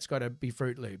you why it's got to be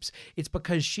Fruit Loops. It's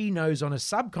because she knows on a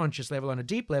subconscious level, on a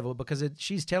deep level, because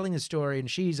she's telling a story and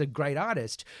she's a great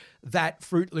artist, that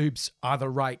Fruit Loops are the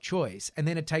right choice. And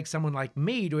then it takes someone like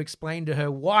me to explain to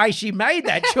her why she made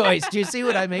that choice. Do you see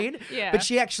what I mean? Yeah. But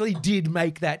she actually did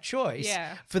make that choice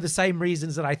for the same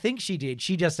reasons that I think she did.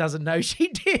 She just doesn't know she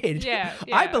did. Yeah.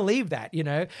 I believe that,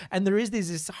 and there is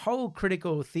this whole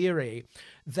critical theory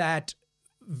that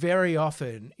very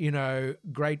often,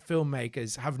 great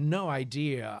filmmakers have no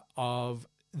idea of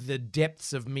the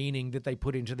depths of meaning that they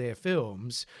put into their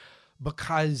films,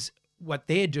 because what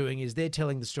they're doing is they're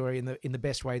telling the story in the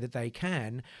best way that they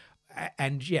can.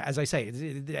 And yeah, as I say,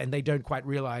 and they don't quite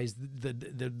realize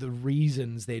the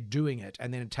reasons they're doing it.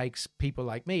 And then it takes people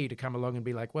like me to come along and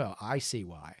be like, well, I see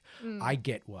why. I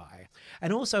get why.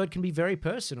 And also it can be very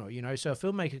personal, so a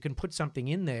filmmaker can put something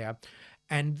in there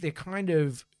and they're kind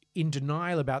of in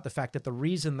denial about the fact that the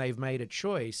reason they've made a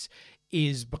choice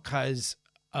is because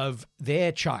of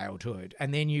their childhood.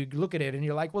 And then you look at it and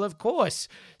you're like, well, of course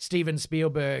Steven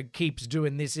Spielberg keeps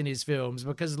doing this in his films,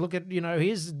 because look at,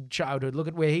 his childhood. Look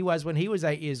at where he was when he was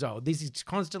 8 years old. This is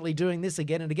constantly doing this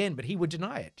again and again, but he would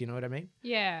deny it. Do you know what I mean?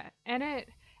 Yeah. And I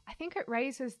think it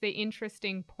raises the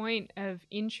interesting point of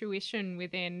intuition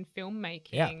within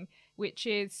filmmaking, which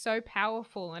is so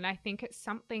powerful. And I think it's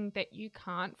something that you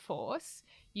can't force.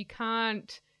 You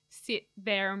can't sit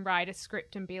there and write a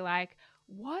script and be like,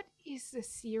 what is the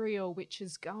cereal which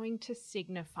is going to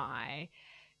signify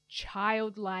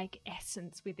childlike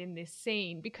essence within this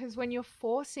scene, because when you're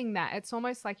forcing that, it's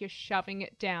almost like you're shoving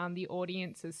it down the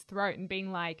audience's throat and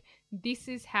being like, this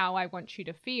is how I want you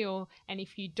to feel, and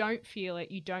if you don't feel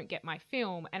it, you don't get my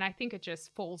film. And I think it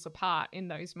just falls apart in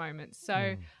those moments.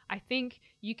 So I think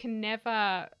you can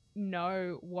never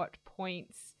know what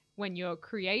points when you're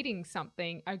creating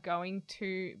something are going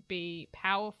to be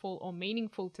powerful or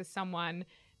meaningful to someone,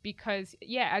 because,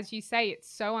 yeah, as you say, it's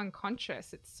so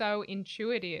unconscious, it's so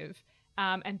intuitive,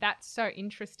 and that's so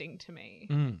interesting to me.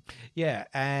 Yeah,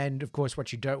 and of course,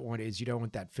 what you don't want is you don't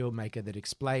want that filmmaker that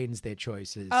explains their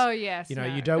choices. Oh, yes. You know,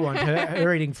 no. you don't want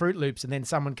her eating Fruit Loops and then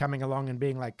someone coming along and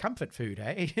being like, comfort food,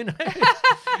 eh? You know?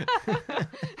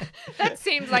 That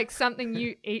seems like something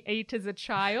you eat as a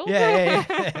child.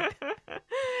 Yeah.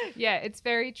 Yeah, it's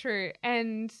very true.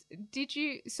 And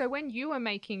so when you were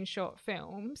making short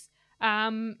films,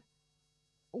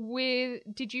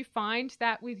 did you find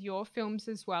that with your films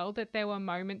as well, that there were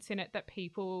moments in it that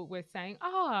people were saying,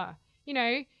 you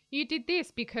know, you did this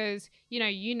because,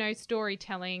 you know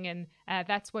storytelling, and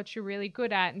that's what you're really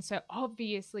good at. And so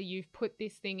obviously you've put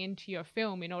this thing into your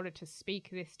film in order to speak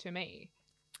this to me.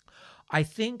 I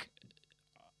think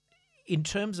in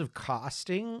terms of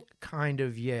casting, kind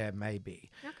of, yeah,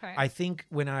 maybe. Okay. I think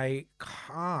when I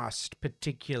cast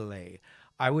particularly,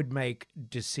 I would make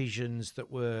decisions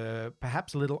that were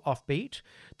perhaps a little offbeat,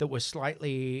 that were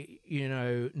slightly,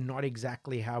 not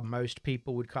exactly how most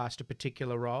people would cast a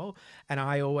particular role. And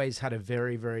I always had a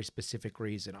very, very specific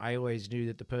reason. I always knew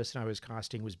that the person I was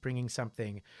casting was bringing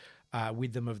something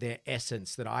with them of their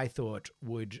essence that I thought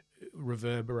would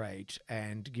reverberate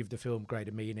and give the film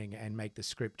greater meaning and make the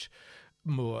script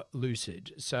more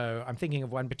lucid. So I'm thinking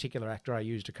of one particular actor I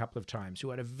used a couple of times who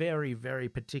had a very, very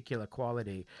particular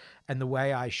quality, and the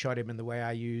way I shot him and the way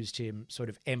I used him sort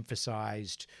of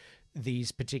emphasized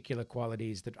these particular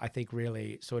qualities that I think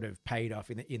really sort of paid off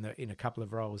in a couple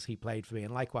of roles he played for me.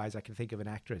 And likewise, I can think of an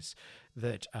actress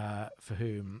that for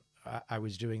whom I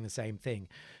was doing the same thing.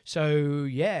 So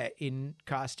yeah, in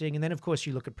casting, and then of course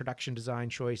you look at production design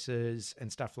choices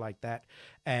and stuff like that.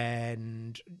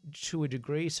 And to a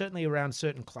degree, certainly around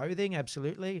certain clothing,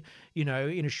 absolutely. In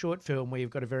a short film where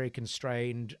you've got a very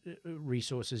constrained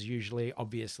resources, usually,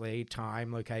 obviously,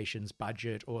 time, locations,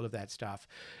 budget, all of that stuff,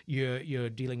 you're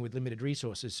dealing with limited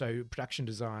resources. So production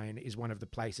design is one of the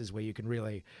places where you can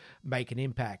really make an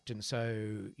impact. And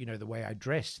so, the way I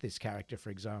dressed this character, for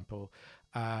example,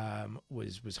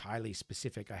 was highly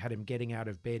specific. I had him getting out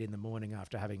of bed in the morning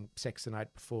after having sex the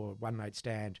night before, one night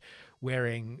stand,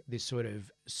 wearing this sort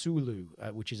of sulu,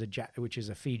 which is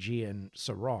a Fijian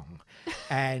sarong,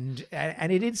 and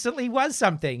it instantly was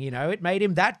something. It made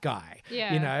him that guy.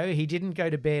 Yeah. He didn't go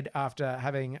to bed after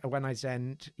having a one night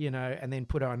stand, and then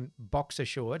put on boxer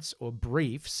shorts or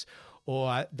briefs,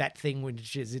 or that thing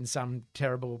which is in some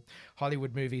terrible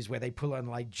Hollywood movies where they pull on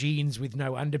like jeans with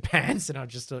no underpants. And I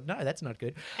just thought, no, that's not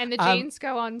good. And the jeans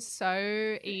go on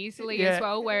so easily as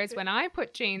well. Whereas when I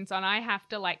put jeans on, I have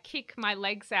to like kick my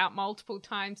legs out multiple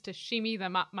times to shimmy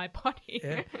them up my body.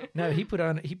 Yeah. No, he put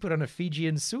on a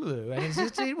Fijian sulu, and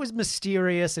it was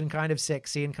mysterious and kind of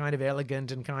sexy and kind of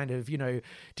elegant and kind of,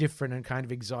 different and kind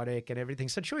of exotic and everything.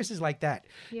 So choices like that,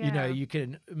 you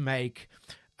can make.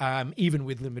 Even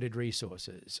with limited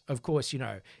resources. Of course,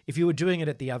 if you were doing it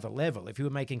at the other level, if you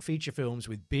were making feature films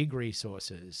with big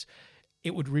resources,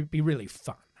 it would be really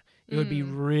fun. It would be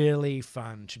really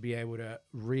fun to be able to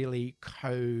really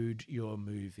code your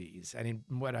movies. And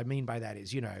what I mean by that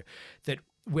is, that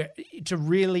to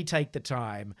really take the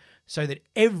time so that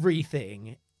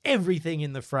everything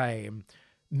in the frame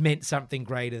meant something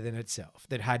greater than itself,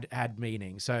 that had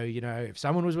meaning. So, if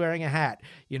someone was wearing a hat,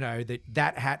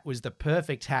 that hat was the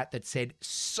perfect hat that said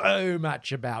so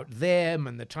much about them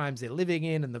and the times they're living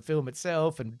in and the film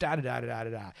itself and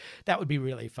da-da-da-da-da-da. That would be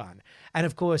really fun. And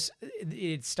of course,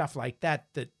 it's stuff like that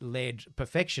led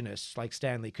perfectionists like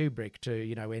Stanley Kubrick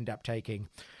to, end up taking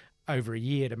over a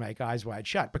year to make Eyes Wide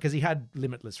Shut, because he had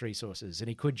limitless resources and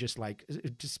he could just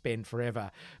spend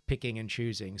forever picking and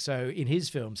choosing. So in his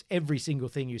films, every single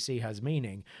thing you see has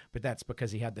meaning, but that's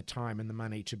because he had the time and the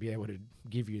money to be able to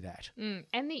give you that.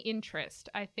 And the interest,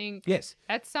 I think. Yes.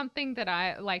 That's something that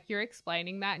I like. You're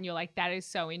explaining that and you're like, that is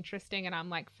so interesting. And I'm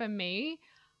like, for me,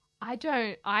 I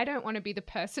don't want to be the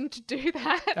person to do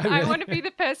that. Oh, really? I want to be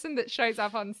the person that shows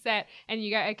up on set and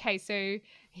you go, okay, so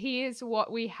here's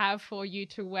what we have for you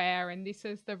to wear and this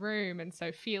is the room, and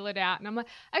so feel it out. And I'm like,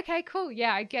 okay, cool.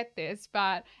 Yeah, I get this.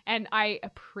 And I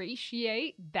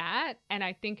appreciate that. And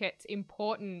I think it's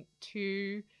important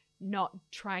to not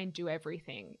try and do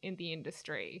everything in the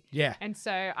industry. Yeah. And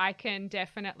so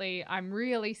I'm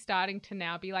really starting to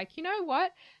now be like, you know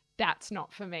what? that's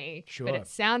not for me. Sure. But it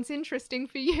sounds interesting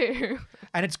for you.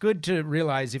 And it's good to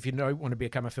realize if you don't want to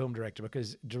become a film director,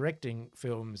 because directing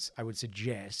films, I would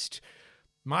suggest,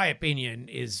 my opinion,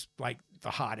 is like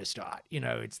the hardest art. You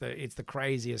know, it's the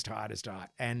craziest, hardest art.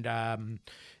 And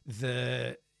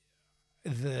the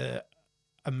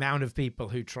amount of people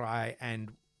who try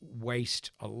and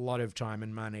waste a lot of time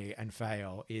and money and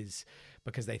fail is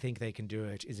because they think they can do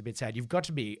it is a bit sad. You've got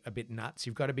to be a bit nuts.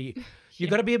 You've got to be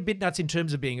got to be a bit nuts in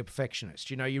terms of being a perfectionist.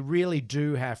 You know, you really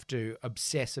do have to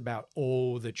obsess about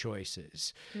all the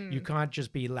choices. You can't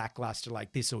just be lackluster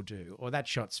like this will do, or that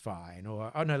shot's fine,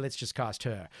 or oh no, let's just cast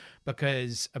her,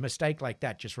 because a mistake like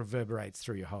that just reverberates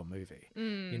through your whole movie.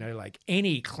 You know, like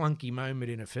any clunky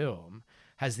moment in a film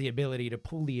has the ability to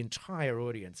pull the entire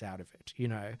audience out of it, you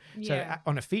know? Yeah. So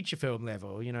on a feature film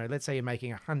level, you know, let's say you're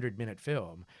making 100-minute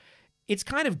film, it's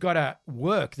kind of got to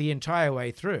work the entire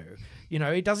way through. You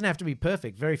know, it doesn't have to be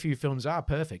perfect. Very few films are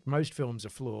perfect. Most films are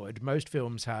flawed. Most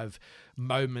films have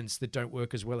moments that don't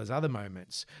work as well as other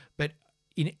moments. But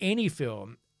in any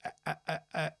film,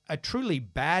 a truly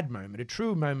bad moment, a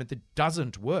true moment that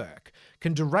doesn't work,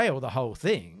 can derail the whole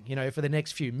thing, you know, for the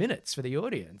next few minutes for the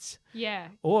audience. Yeah.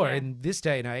 Or yeah. in this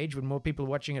day and age, when more people are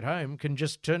watching at home, can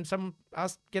just get someone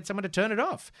to turn it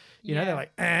off. You know, they're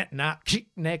like, nah,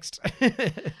 next.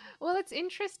 Well, it's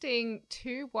interesting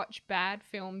to watch bad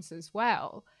films as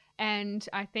well. And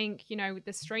I think, you know, with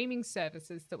the streaming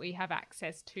services that we have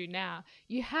access to now,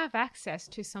 you have access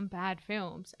to some bad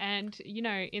films. And, you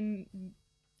know, in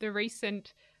the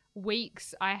recent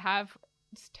weeks, I have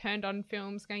turned on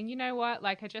films going, you know what,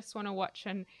 like I just want to watch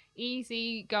an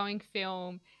easy going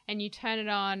film, and you turn it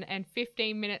on and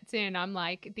 15 minutes in, I'm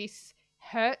like, this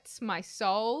hurts my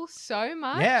soul so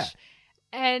much.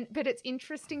 Yeah. But it's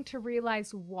interesting to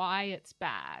realize why it's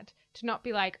bad, to not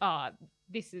be like, oh,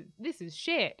 this is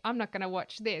shit, I'm not going to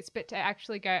watch this, but to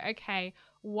actually go, okay,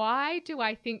 why do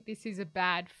I think this is a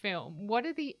bad film? What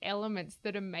are the elements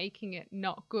that are making it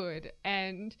not good?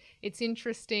 And it's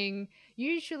interesting.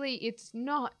 Usually it's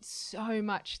not so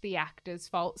much the actor's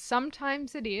fault.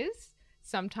 Sometimes it is.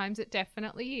 Sometimes it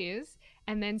definitely is.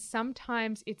 And then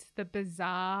sometimes it's the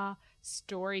bizarre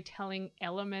storytelling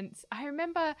elements. I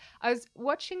remember I was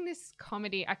watching this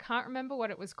comedy. I can't remember what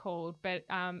it was called, but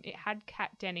it had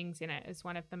Kat Dennings in it as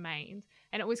one of the mains.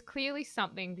 And it was clearly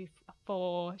something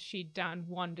before she'd done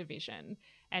WandaVision.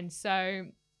 And so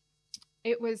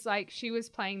it was like she was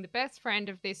playing the best friend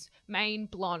of this main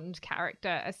blonde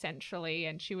character, essentially,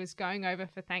 and she was going over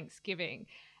for Thanksgiving.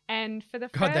 And for the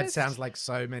God, that sounds like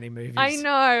so many movies. I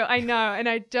know. And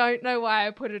I don't know why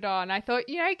I put it on. I thought,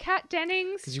 you know, Kat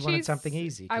Dennings. Because you wanted something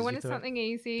easy. I wanted something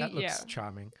easy. That looks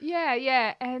charming.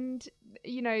 Yeah. And,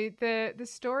 you know, the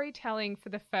storytelling for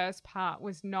the first part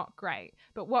was not great.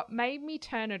 But what made me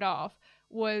turn it off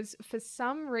was, for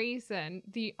some reason,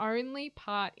 the only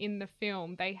part in the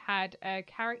film they had a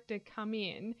character come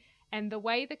in, and the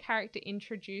way the character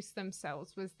introduced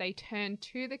themselves was they turned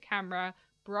to the camera,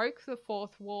 broke the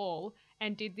fourth wall,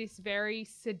 and did this very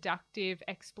seductive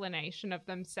explanation of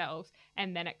themselves,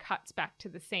 and then it cuts back to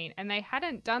the scene. And they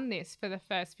hadn't done this for the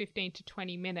first 15 to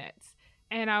 20 minutes.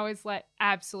 And I was like,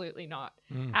 absolutely not.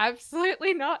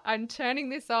 Absolutely not. I'm turning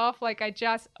this off. Like,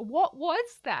 what was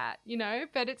that? You know,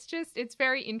 but it's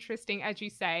very interesting. As you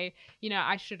say, you know,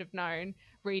 I should have known,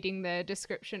 reading the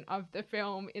description of the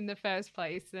film in the first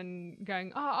place and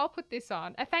going, oh, I'll put this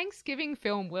on. A Thanksgiving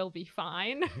film will be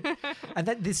fine. And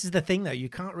this is the thing, though. You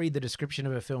can't read the description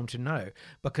of a film to know,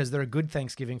 because there are good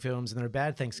Thanksgiving films and there are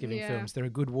bad Thanksgiving films. There are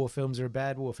good war films, there are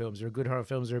bad war films. There are good horror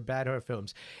films, there are bad horror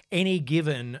films. Any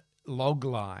given log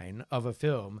line of a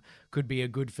film could be a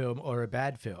good film or a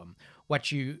bad film.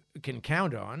 What you can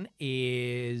count on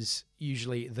is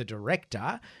usually the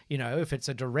director. You know, if it's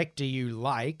a director you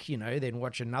like, you know, then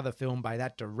watch another film by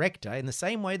that director, in the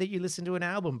same way that you listen to an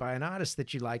album by an artist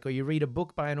that you like, or you read a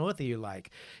book by an author you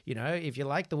like. You know, if you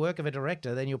like the work of a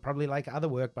director, then you'll probably like other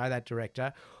work by that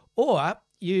director. Or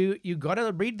you got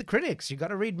to read the critics. You got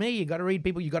to read me. You got to read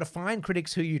people. You got to find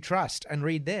critics who you trust and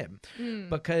read them.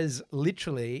 Because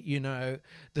literally, you know,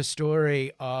 the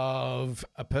story of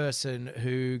a person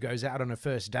who goes out on a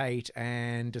first date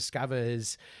and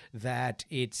discovers that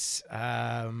it's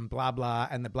blah, blah,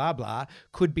 and the blah, blah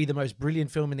could be the most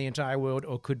brilliant film in the entire world,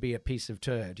 or could be a piece of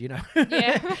turd, you know?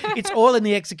 Yeah. It's all in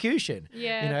the execution.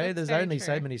 Yeah. You know, there's only true.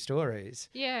 so many stories.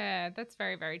 Yeah, that's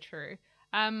very, very true.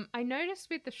 I noticed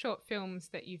with the short films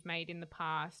that you've made in the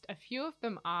past, a few of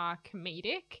them are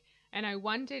comedic, and I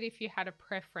wondered if you had a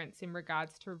preference in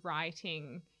regards to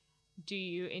writing. Do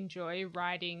you enjoy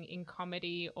writing in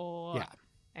comedy or...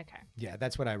 Yeah. Okay. Yeah,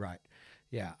 that's what I write.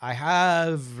 Yeah, I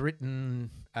have written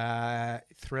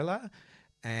thriller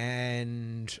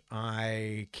and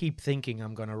I keep thinking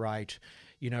I'm going to write,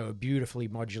 a beautifully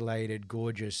modulated,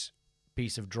 gorgeous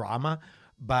piece of drama.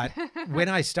 But when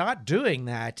I start doing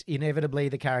that, inevitably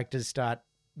the characters start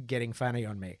getting funny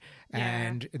on me,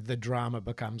 and the drama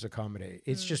becomes a comedy.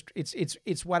 It's just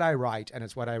it's what I write, and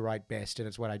it's what I write best, and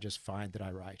it's what I just find that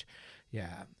I write.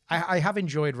 Yeah, I have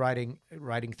enjoyed writing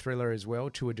thriller as well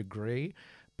to a degree,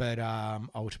 but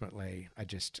ultimately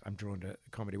I'm drawn to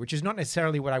comedy, which is not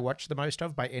necessarily what I watch the most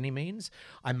of by any means.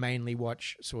 I mainly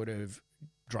watch sort of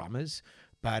dramas,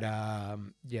 but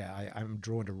I'm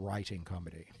drawn to writing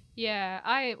comedy. Yeah,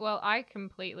 I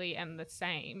completely am the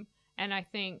same. And I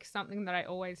think something that I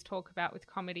always talk about with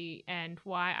comedy and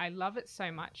why I love it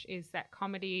so much is that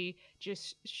comedy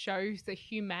just shows the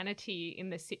humanity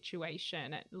in the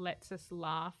situation. It lets us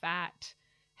laugh at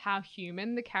how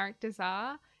human the characters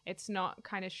are. It's not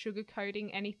kind of sugarcoating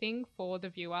anything for the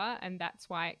viewer, and that's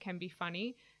why it can be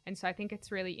funny. And so I think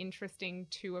it's really interesting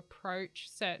to approach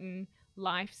certain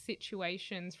life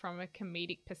situations from a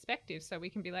comedic perspective. So we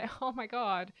can be like, oh my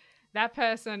God, that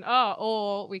person,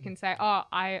 or we can say,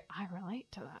 I relate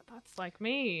to that. That's like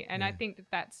me. And I think that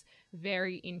that's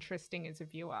very interesting as a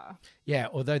viewer. Yeah,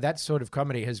 although that sort of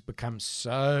comedy has become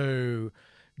so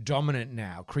dominant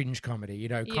now, cringe comedy,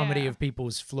 comedy of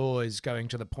people's flaws going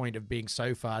to the point of being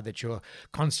so far that you're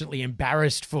constantly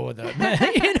embarrassed for them,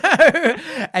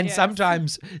 and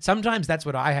sometimes that's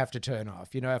what I have to turn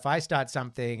off. If I start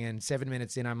something and 7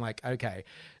 minutes in, I'm like, okay,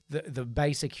 the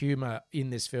basic humor in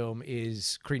this film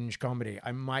is cringe comedy.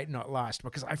 I might not last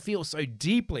because I feel so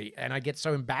deeply and I get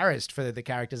so embarrassed for the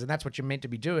characters, and that's what you're meant to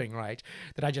be doing, right?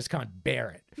 That I just can't bear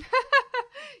it.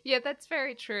 Yeah, that's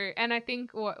very true. And I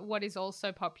think what is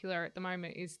also popular at the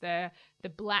moment is the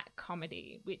black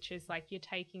comedy, which is like you're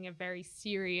taking a very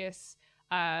serious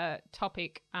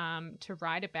topic to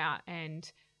write about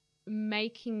and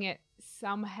making it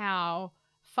somehow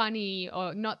funny,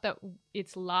 or not that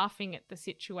it's laughing at the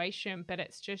situation, but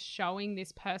it's just showing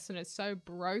this person is so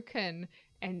broken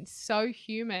and so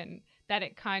human that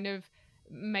it kind of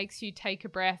makes you take a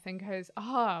breath and goes,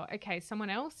 oh, okay, someone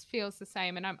else feels the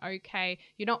same and I'm okay.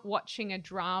 You're not watching a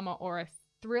drama or a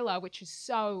thriller, which is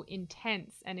so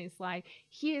intense and is like,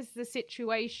 here's the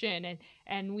situation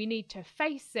and we need to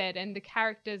face it. And the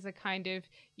characters are kind of,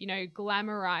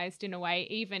 glamorized in a way,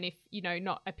 even if,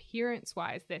 not appearance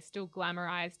wise, they're still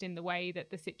glamorized in the way that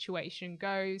the situation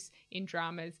goes in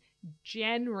dramas,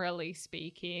 generally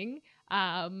speaking.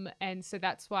 And so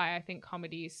that's why I think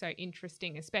comedy is so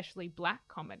interesting, especially black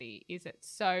comedy, is it's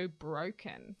so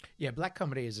broken. Yeah, black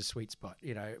comedy is a sweet spot.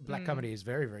 Black comedy is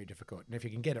very, very difficult. And if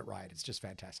you can get it right, it's just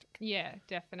fantastic. Yeah,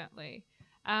 definitely.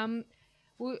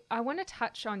 Well, I want to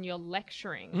touch on your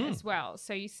lecturing as well.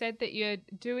 So you said that you're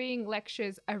doing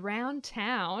lectures around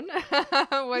town,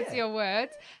 was your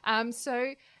words.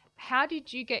 So how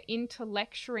did you get into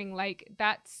lecturing? Like,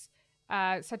 that's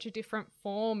such a different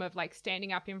form of like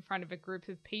standing up in front of a group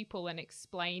of people and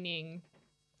explaining,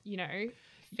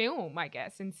 film, I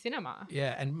guess, in cinema.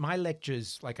 Yeah, and my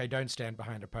lectures, like, I don't stand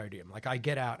behind a podium. Like, I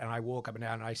get out and I walk up and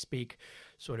down and I speak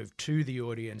sort of to the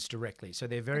audience directly. So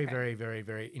they're very, very, very,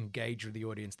 very engaged with the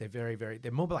audience. They're very, very,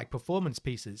 they're more like performance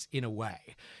pieces in a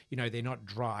way. They're not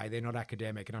dry, they're not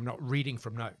academic, and I'm not reading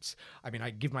from notes. I mean, I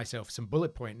give myself some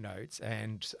bullet point notes,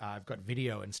 and I've got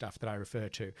video and stuff that I refer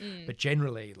to. But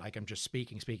generally, like, I'm just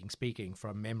speaking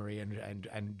from memory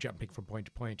and jumping from point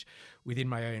to point within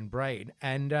my own brain.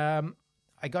 And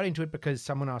I got into it because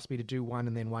someone asked me to do one,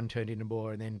 and then one turned into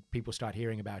more, and then people start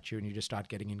hearing about you and you just start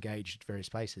getting engaged at various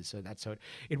places. So that's how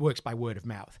it works, by word of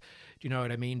mouth. Do you know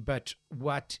what I mean?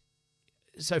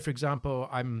 So, for example,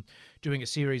 I'm doing a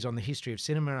series on the history of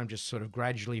cinema. I'm just sort of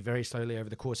gradually, very slowly over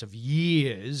the course of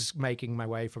years, making my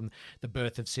way from the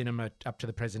birth of cinema up to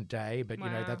the present day. But,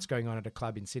 that's going on at a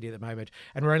club in Sydney at the moment.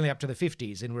 And we're only up to the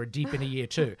 50s and we're deep in a year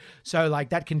two. So,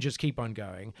 like, that can just keep on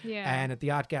going. Yeah. And at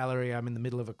the Art Gallery, I'm in the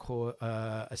middle of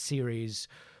a series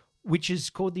which is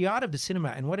called The Art of the Cinema.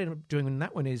 And what I'm doing in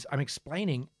that one is I'm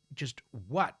explaining just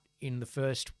what, in the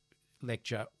first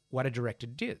lecture, what a director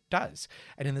does.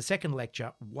 And in the second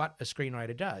lecture, what a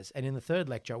screenwriter does. And in the third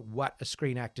lecture, what a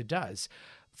screen actor does,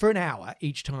 for an hour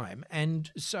each time. And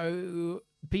so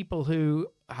people who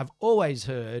have always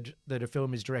heard that a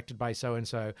film is directed by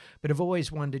so-and-so, but have always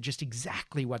wondered just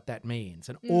exactly what that means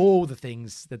and all the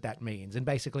things that means, and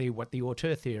basically what the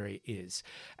auteur theory is.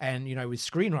 And, with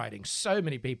screenwriting, so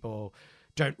many people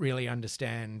don't really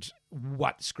understand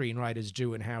what screenwriters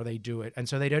do and how they do it. And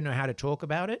so they don't know how to talk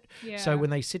about it. Yeah. So when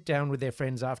they sit down with their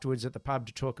friends afterwards at the pub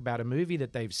to talk about a movie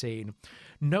that they've seen,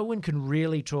 no one can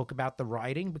really talk about the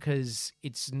writing because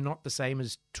it's not the same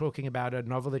as talking about a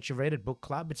novel that you've read at book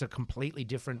club. It's a completely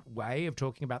different way of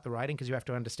talking about the writing because you have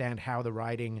to understand how the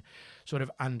writing sort of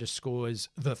underscores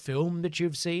the film that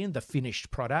you've seen, the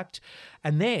finished product.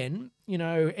 And then, you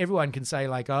know, everyone can say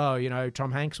like, oh, you know,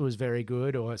 Tom Hanks was very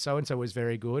good, or so-and-so was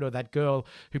very good, or that girl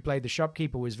who played the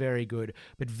shopkeeper was very good.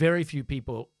 But very few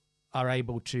people are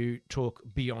able to talk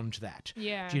beyond that.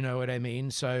 Yeah. Do you know what I mean?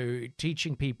 So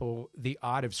teaching people the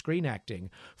art of screen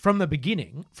acting from the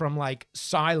beginning, from like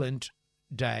silent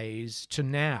days to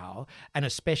now, and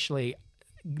especially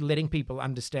letting people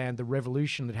understand the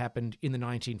revolution that happened in the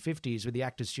 1950s with the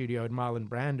Actors Studio and Marlon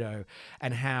Brando,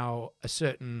 and how a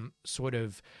certain sort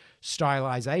of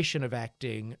stylization of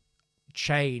acting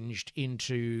changed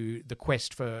into the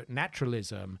quest for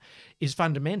naturalism is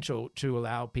fundamental to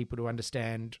allow people to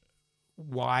understand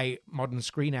why modern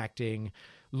screen acting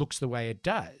looks the way it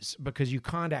does, because you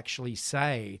can't actually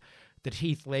say that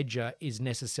Heath Ledger is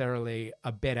necessarily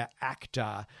a better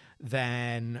actor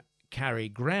than Cary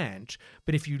Grant.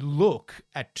 But if you look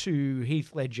at two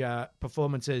Heath Ledger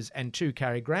performances and two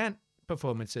Cary Grant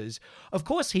performances, of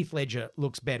course Heath Ledger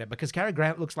looks better because Cary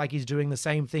Grant looks like he's doing the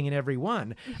same thing in every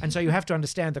one. And so you have to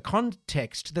understand the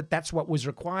context that that's what was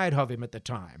required of him at the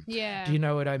time. Yeah. Do you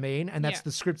know what I mean? And that's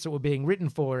the scripts that were being written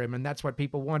for him, and that's what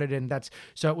people wanted. And that's,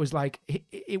 so it was like,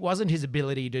 it wasn't his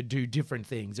ability to do different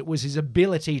things. It was his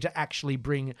ability to actually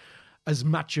bring as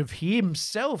much of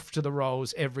himself to the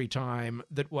roles every time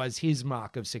that was his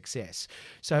mark of success.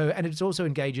 So, and it also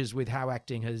engages with how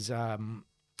acting has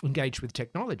engaged with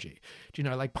technology. Do you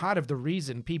know, like part of the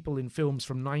reason people in films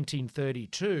from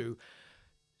 1932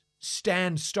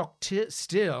 stand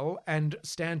still and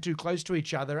stand too close to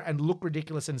each other and look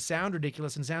ridiculous and sound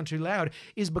too loud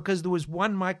is because there was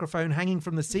one microphone hanging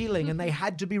from the ceiling and they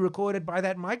had to be recorded by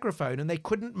that microphone, and they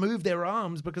couldn't move their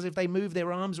arms because if they moved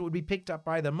their arms it would be picked up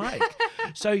by the mic.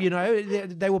 So, you know,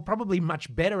 they were probably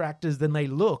much better actors than they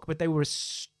look, but they were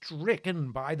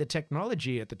stricken by the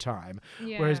technology at the time.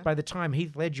 Yeah. Whereas by the time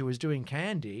Heath Ledger was doing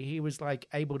Candy, he was like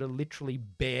able to literally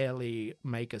barely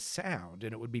make a sound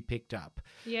and it would be picked up.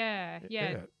 Yeah,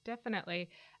 definitely.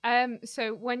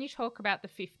 So when you talk about the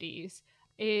 50s,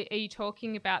 are you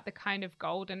talking about the kind of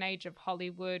golden age of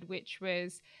Hollywood, which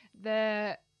was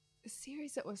the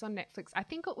series that was on Netflix? I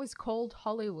think it was called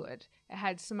Hollywood. It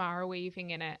had Samara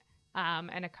Weaving in it,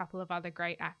 and a couple of other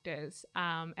great actors,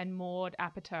 and Maud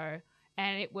Apatow.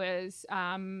 And it was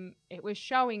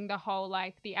showing the whole,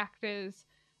 like, the actors,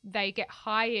 they get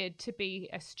hired to be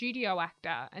a studio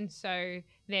actor, and so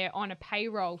they're on a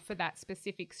payroll for that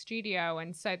specific studio,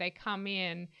 and so they come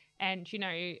in and, you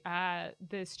know,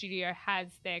 the studio has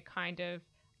their kind of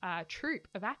troupe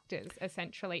of actors,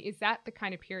 essentially. Is that the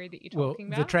kind of period that you're talking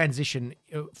about? The transition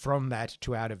from that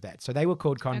to out of that. So they were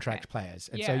called contract players.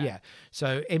 And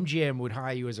so MGM would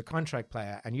hire you as a contract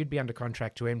player and you'd be under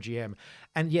contract to MGM.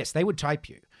 And yes, they would type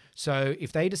you. So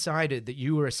if they decided that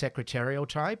you were a secretarial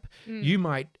type, you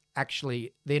might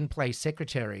actually then play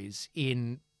secretaries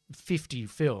in 50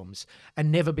 films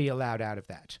and never be allowed out of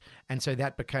that. And so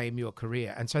that became your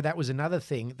career. And so that was another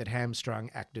thing that hamstrung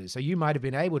actors. So you might have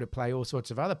been able to play all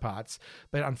sorts of other parts,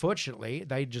 but unfortunately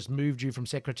they just moved you from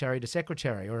secretary to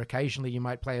secretary, or occasionally you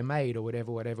might play a maid or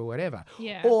whatever.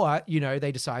 Yeah. Or, you know,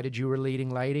 they decided you were a leading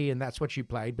lady and that's what you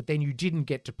played, but then you didn't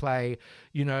get to play,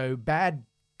 you know, bad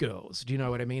girls, do you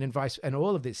know what I mean? And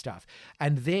all of this stuff.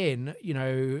 And then, you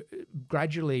know,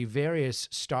 gradually various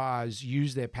stars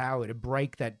use their power to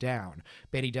break that down.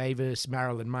 Bette Davis,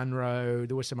 Marilyn Monroe,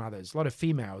 there were some others. A lot of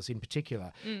females in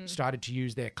particular started to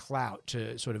use their clout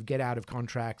to sort of get out of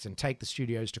contracts and take the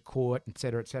studios to court, et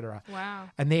cetera, et cetera.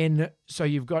 Wow. And then, so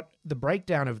you've got the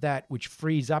breakdown of that, which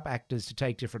frees up actors to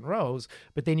take different roles.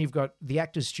 But then you've got the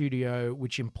Actors Studio,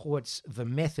 which imports the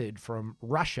method from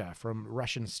Russia, from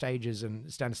Russian stages and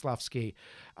Stanislavski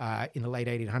in the late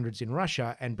 1800s in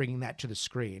Russia, and bringing that to the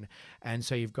screen. And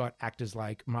so you've got actors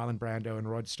like Marlon Brando and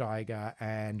Rod Steiger,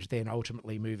 and then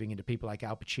ultimately moving into people like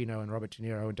Al Pacino and Robert De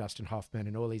Niro and Dustin Hoffman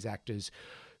and all these actors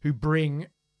who bring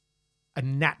a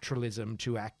naturalism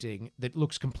to acting that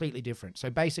looks completely different. So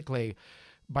basically,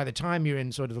 by the time you're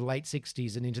in sort of the late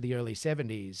 60s and into the early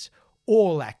 70s,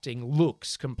 all acting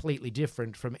looks completely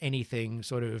different from anything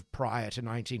sort of prior to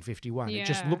 1951. Yeah. It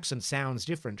just looks and sounds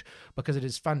different because it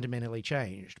has fundamentally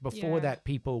changed. Before that,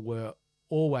 people were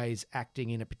always acting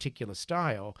in a particular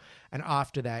style, and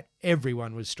after that,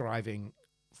 everyone was striving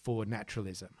for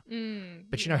naturalism.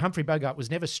 But, Humphrey Bogart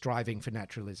was never striving for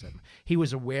naturalism. He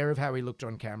was aware of how he looked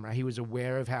on camera. He was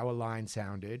aware of how a line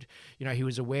sounded. He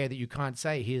was aware that you can't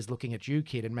say, here's looking at you,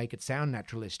 kid, and make it sound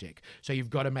naturalistic. So you've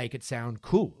got to make it sound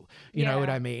cool. You know what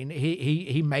I mean?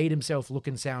 He made himself look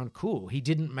and sound cool. He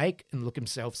didn't make and look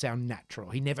himself sound natural.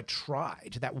 He never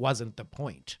tried. That wasn't the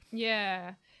point.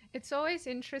 Yeah. It's always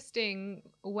interesting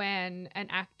when an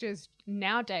actor's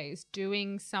nowadays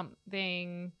doing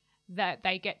something that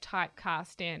they get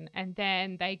typecast in, and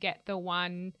then they get the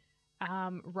one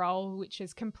role which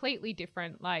is completely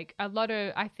different. Like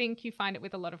I think you find it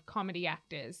with a lot of comedy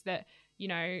actors that,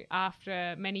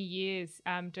 after many years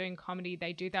doing comedy,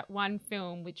 they do that one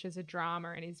film which is a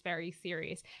drama and is very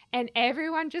serious. And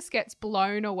everyone just gets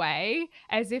blown away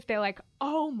as if they're like,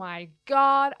 oh my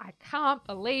God, I can't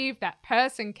believe that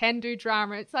person can do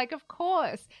drama. It's like, of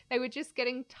course, they were just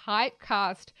getting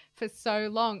typecast for so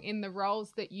long in the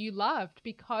roles that you loved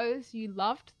because you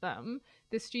loved them.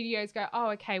 The studios go,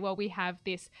 oh, okay, well, we have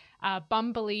this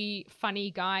bumbly, funny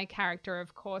guy character.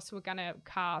 Of course, we're going to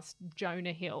cast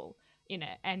Jonah Hill in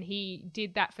it. And he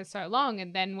did that for so long.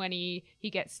 And then when he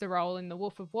gets the role in The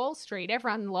Wolf of Wall Street,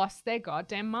 everyone lost their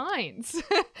goddamn minds.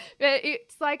 But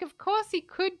it's like, of course he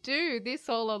could do this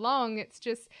all along. It's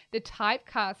just the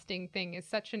typecasting thing is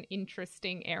such an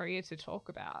interesting area to talk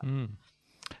about.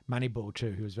 Moneyball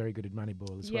too. He was very good at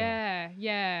Moneyball as well.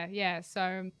 Yeah.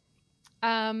 So,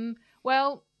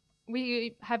 well,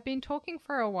 we have been talking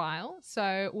for a while,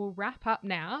 so we'll wrap up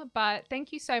now. But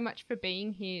thank you so much for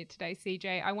being here today,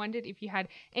 CJ. I wondered if you had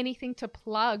anything to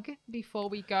plug before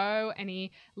we go,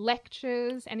 any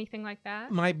lectures, anything like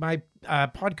that? My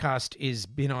podcast is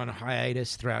been on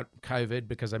hiatus throughout COVID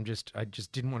because I just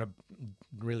didn't want to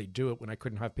really do it when I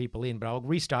couldn't have people in, but I'll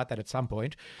restart that at some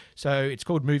point. So it's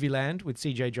called Movie Land with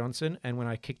CJ Johnson, and when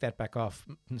I kick that back off,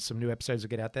 some new episodes will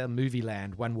get out there. Movie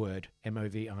Land, one word,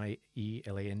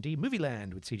 MOVIELAND, Movie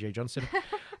Land with CJ Johnson.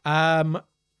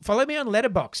 Follow me on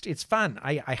Letterboxd. It's fun.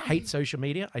 I hate social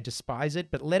media. I despise it,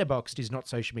 but Letterboxd is not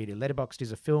social media. Letterboxd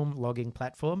is a film logging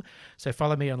platform. So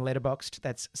follow me on Letterboxd.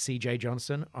 That's CJ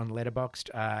Johnson on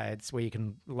Letterboxd. It's where you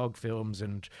can log films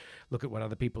and look at what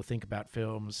other people think about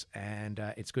films, and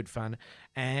it's good fun.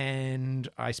 And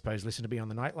I suppose listen to me on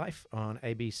The Nightlife on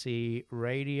ABC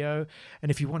Radio. And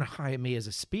if you want to hire me as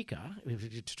a speaker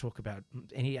to talk about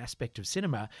any aspect of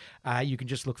cinema, you can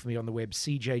just look for me on the web,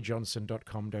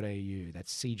 cjjohnson.com.au.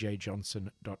 That's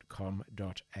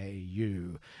cjjohnson.com.au,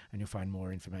 and you'll find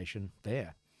more information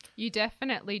there. You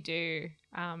definitely do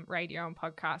radio and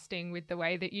podcasting with the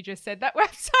way that you just said that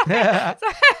website.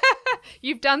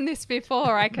 You've done this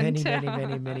before, I can tell.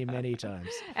 Many times.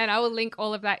 And I will link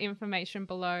all of that information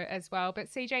below as well. But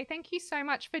CJ, thank you so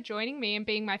much for joining me and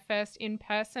being my first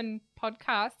in-person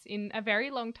podcast in a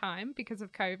very long time because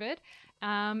of COVID.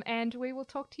 And we will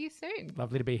talk to you soon.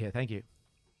 Lovely to be here. Thank you.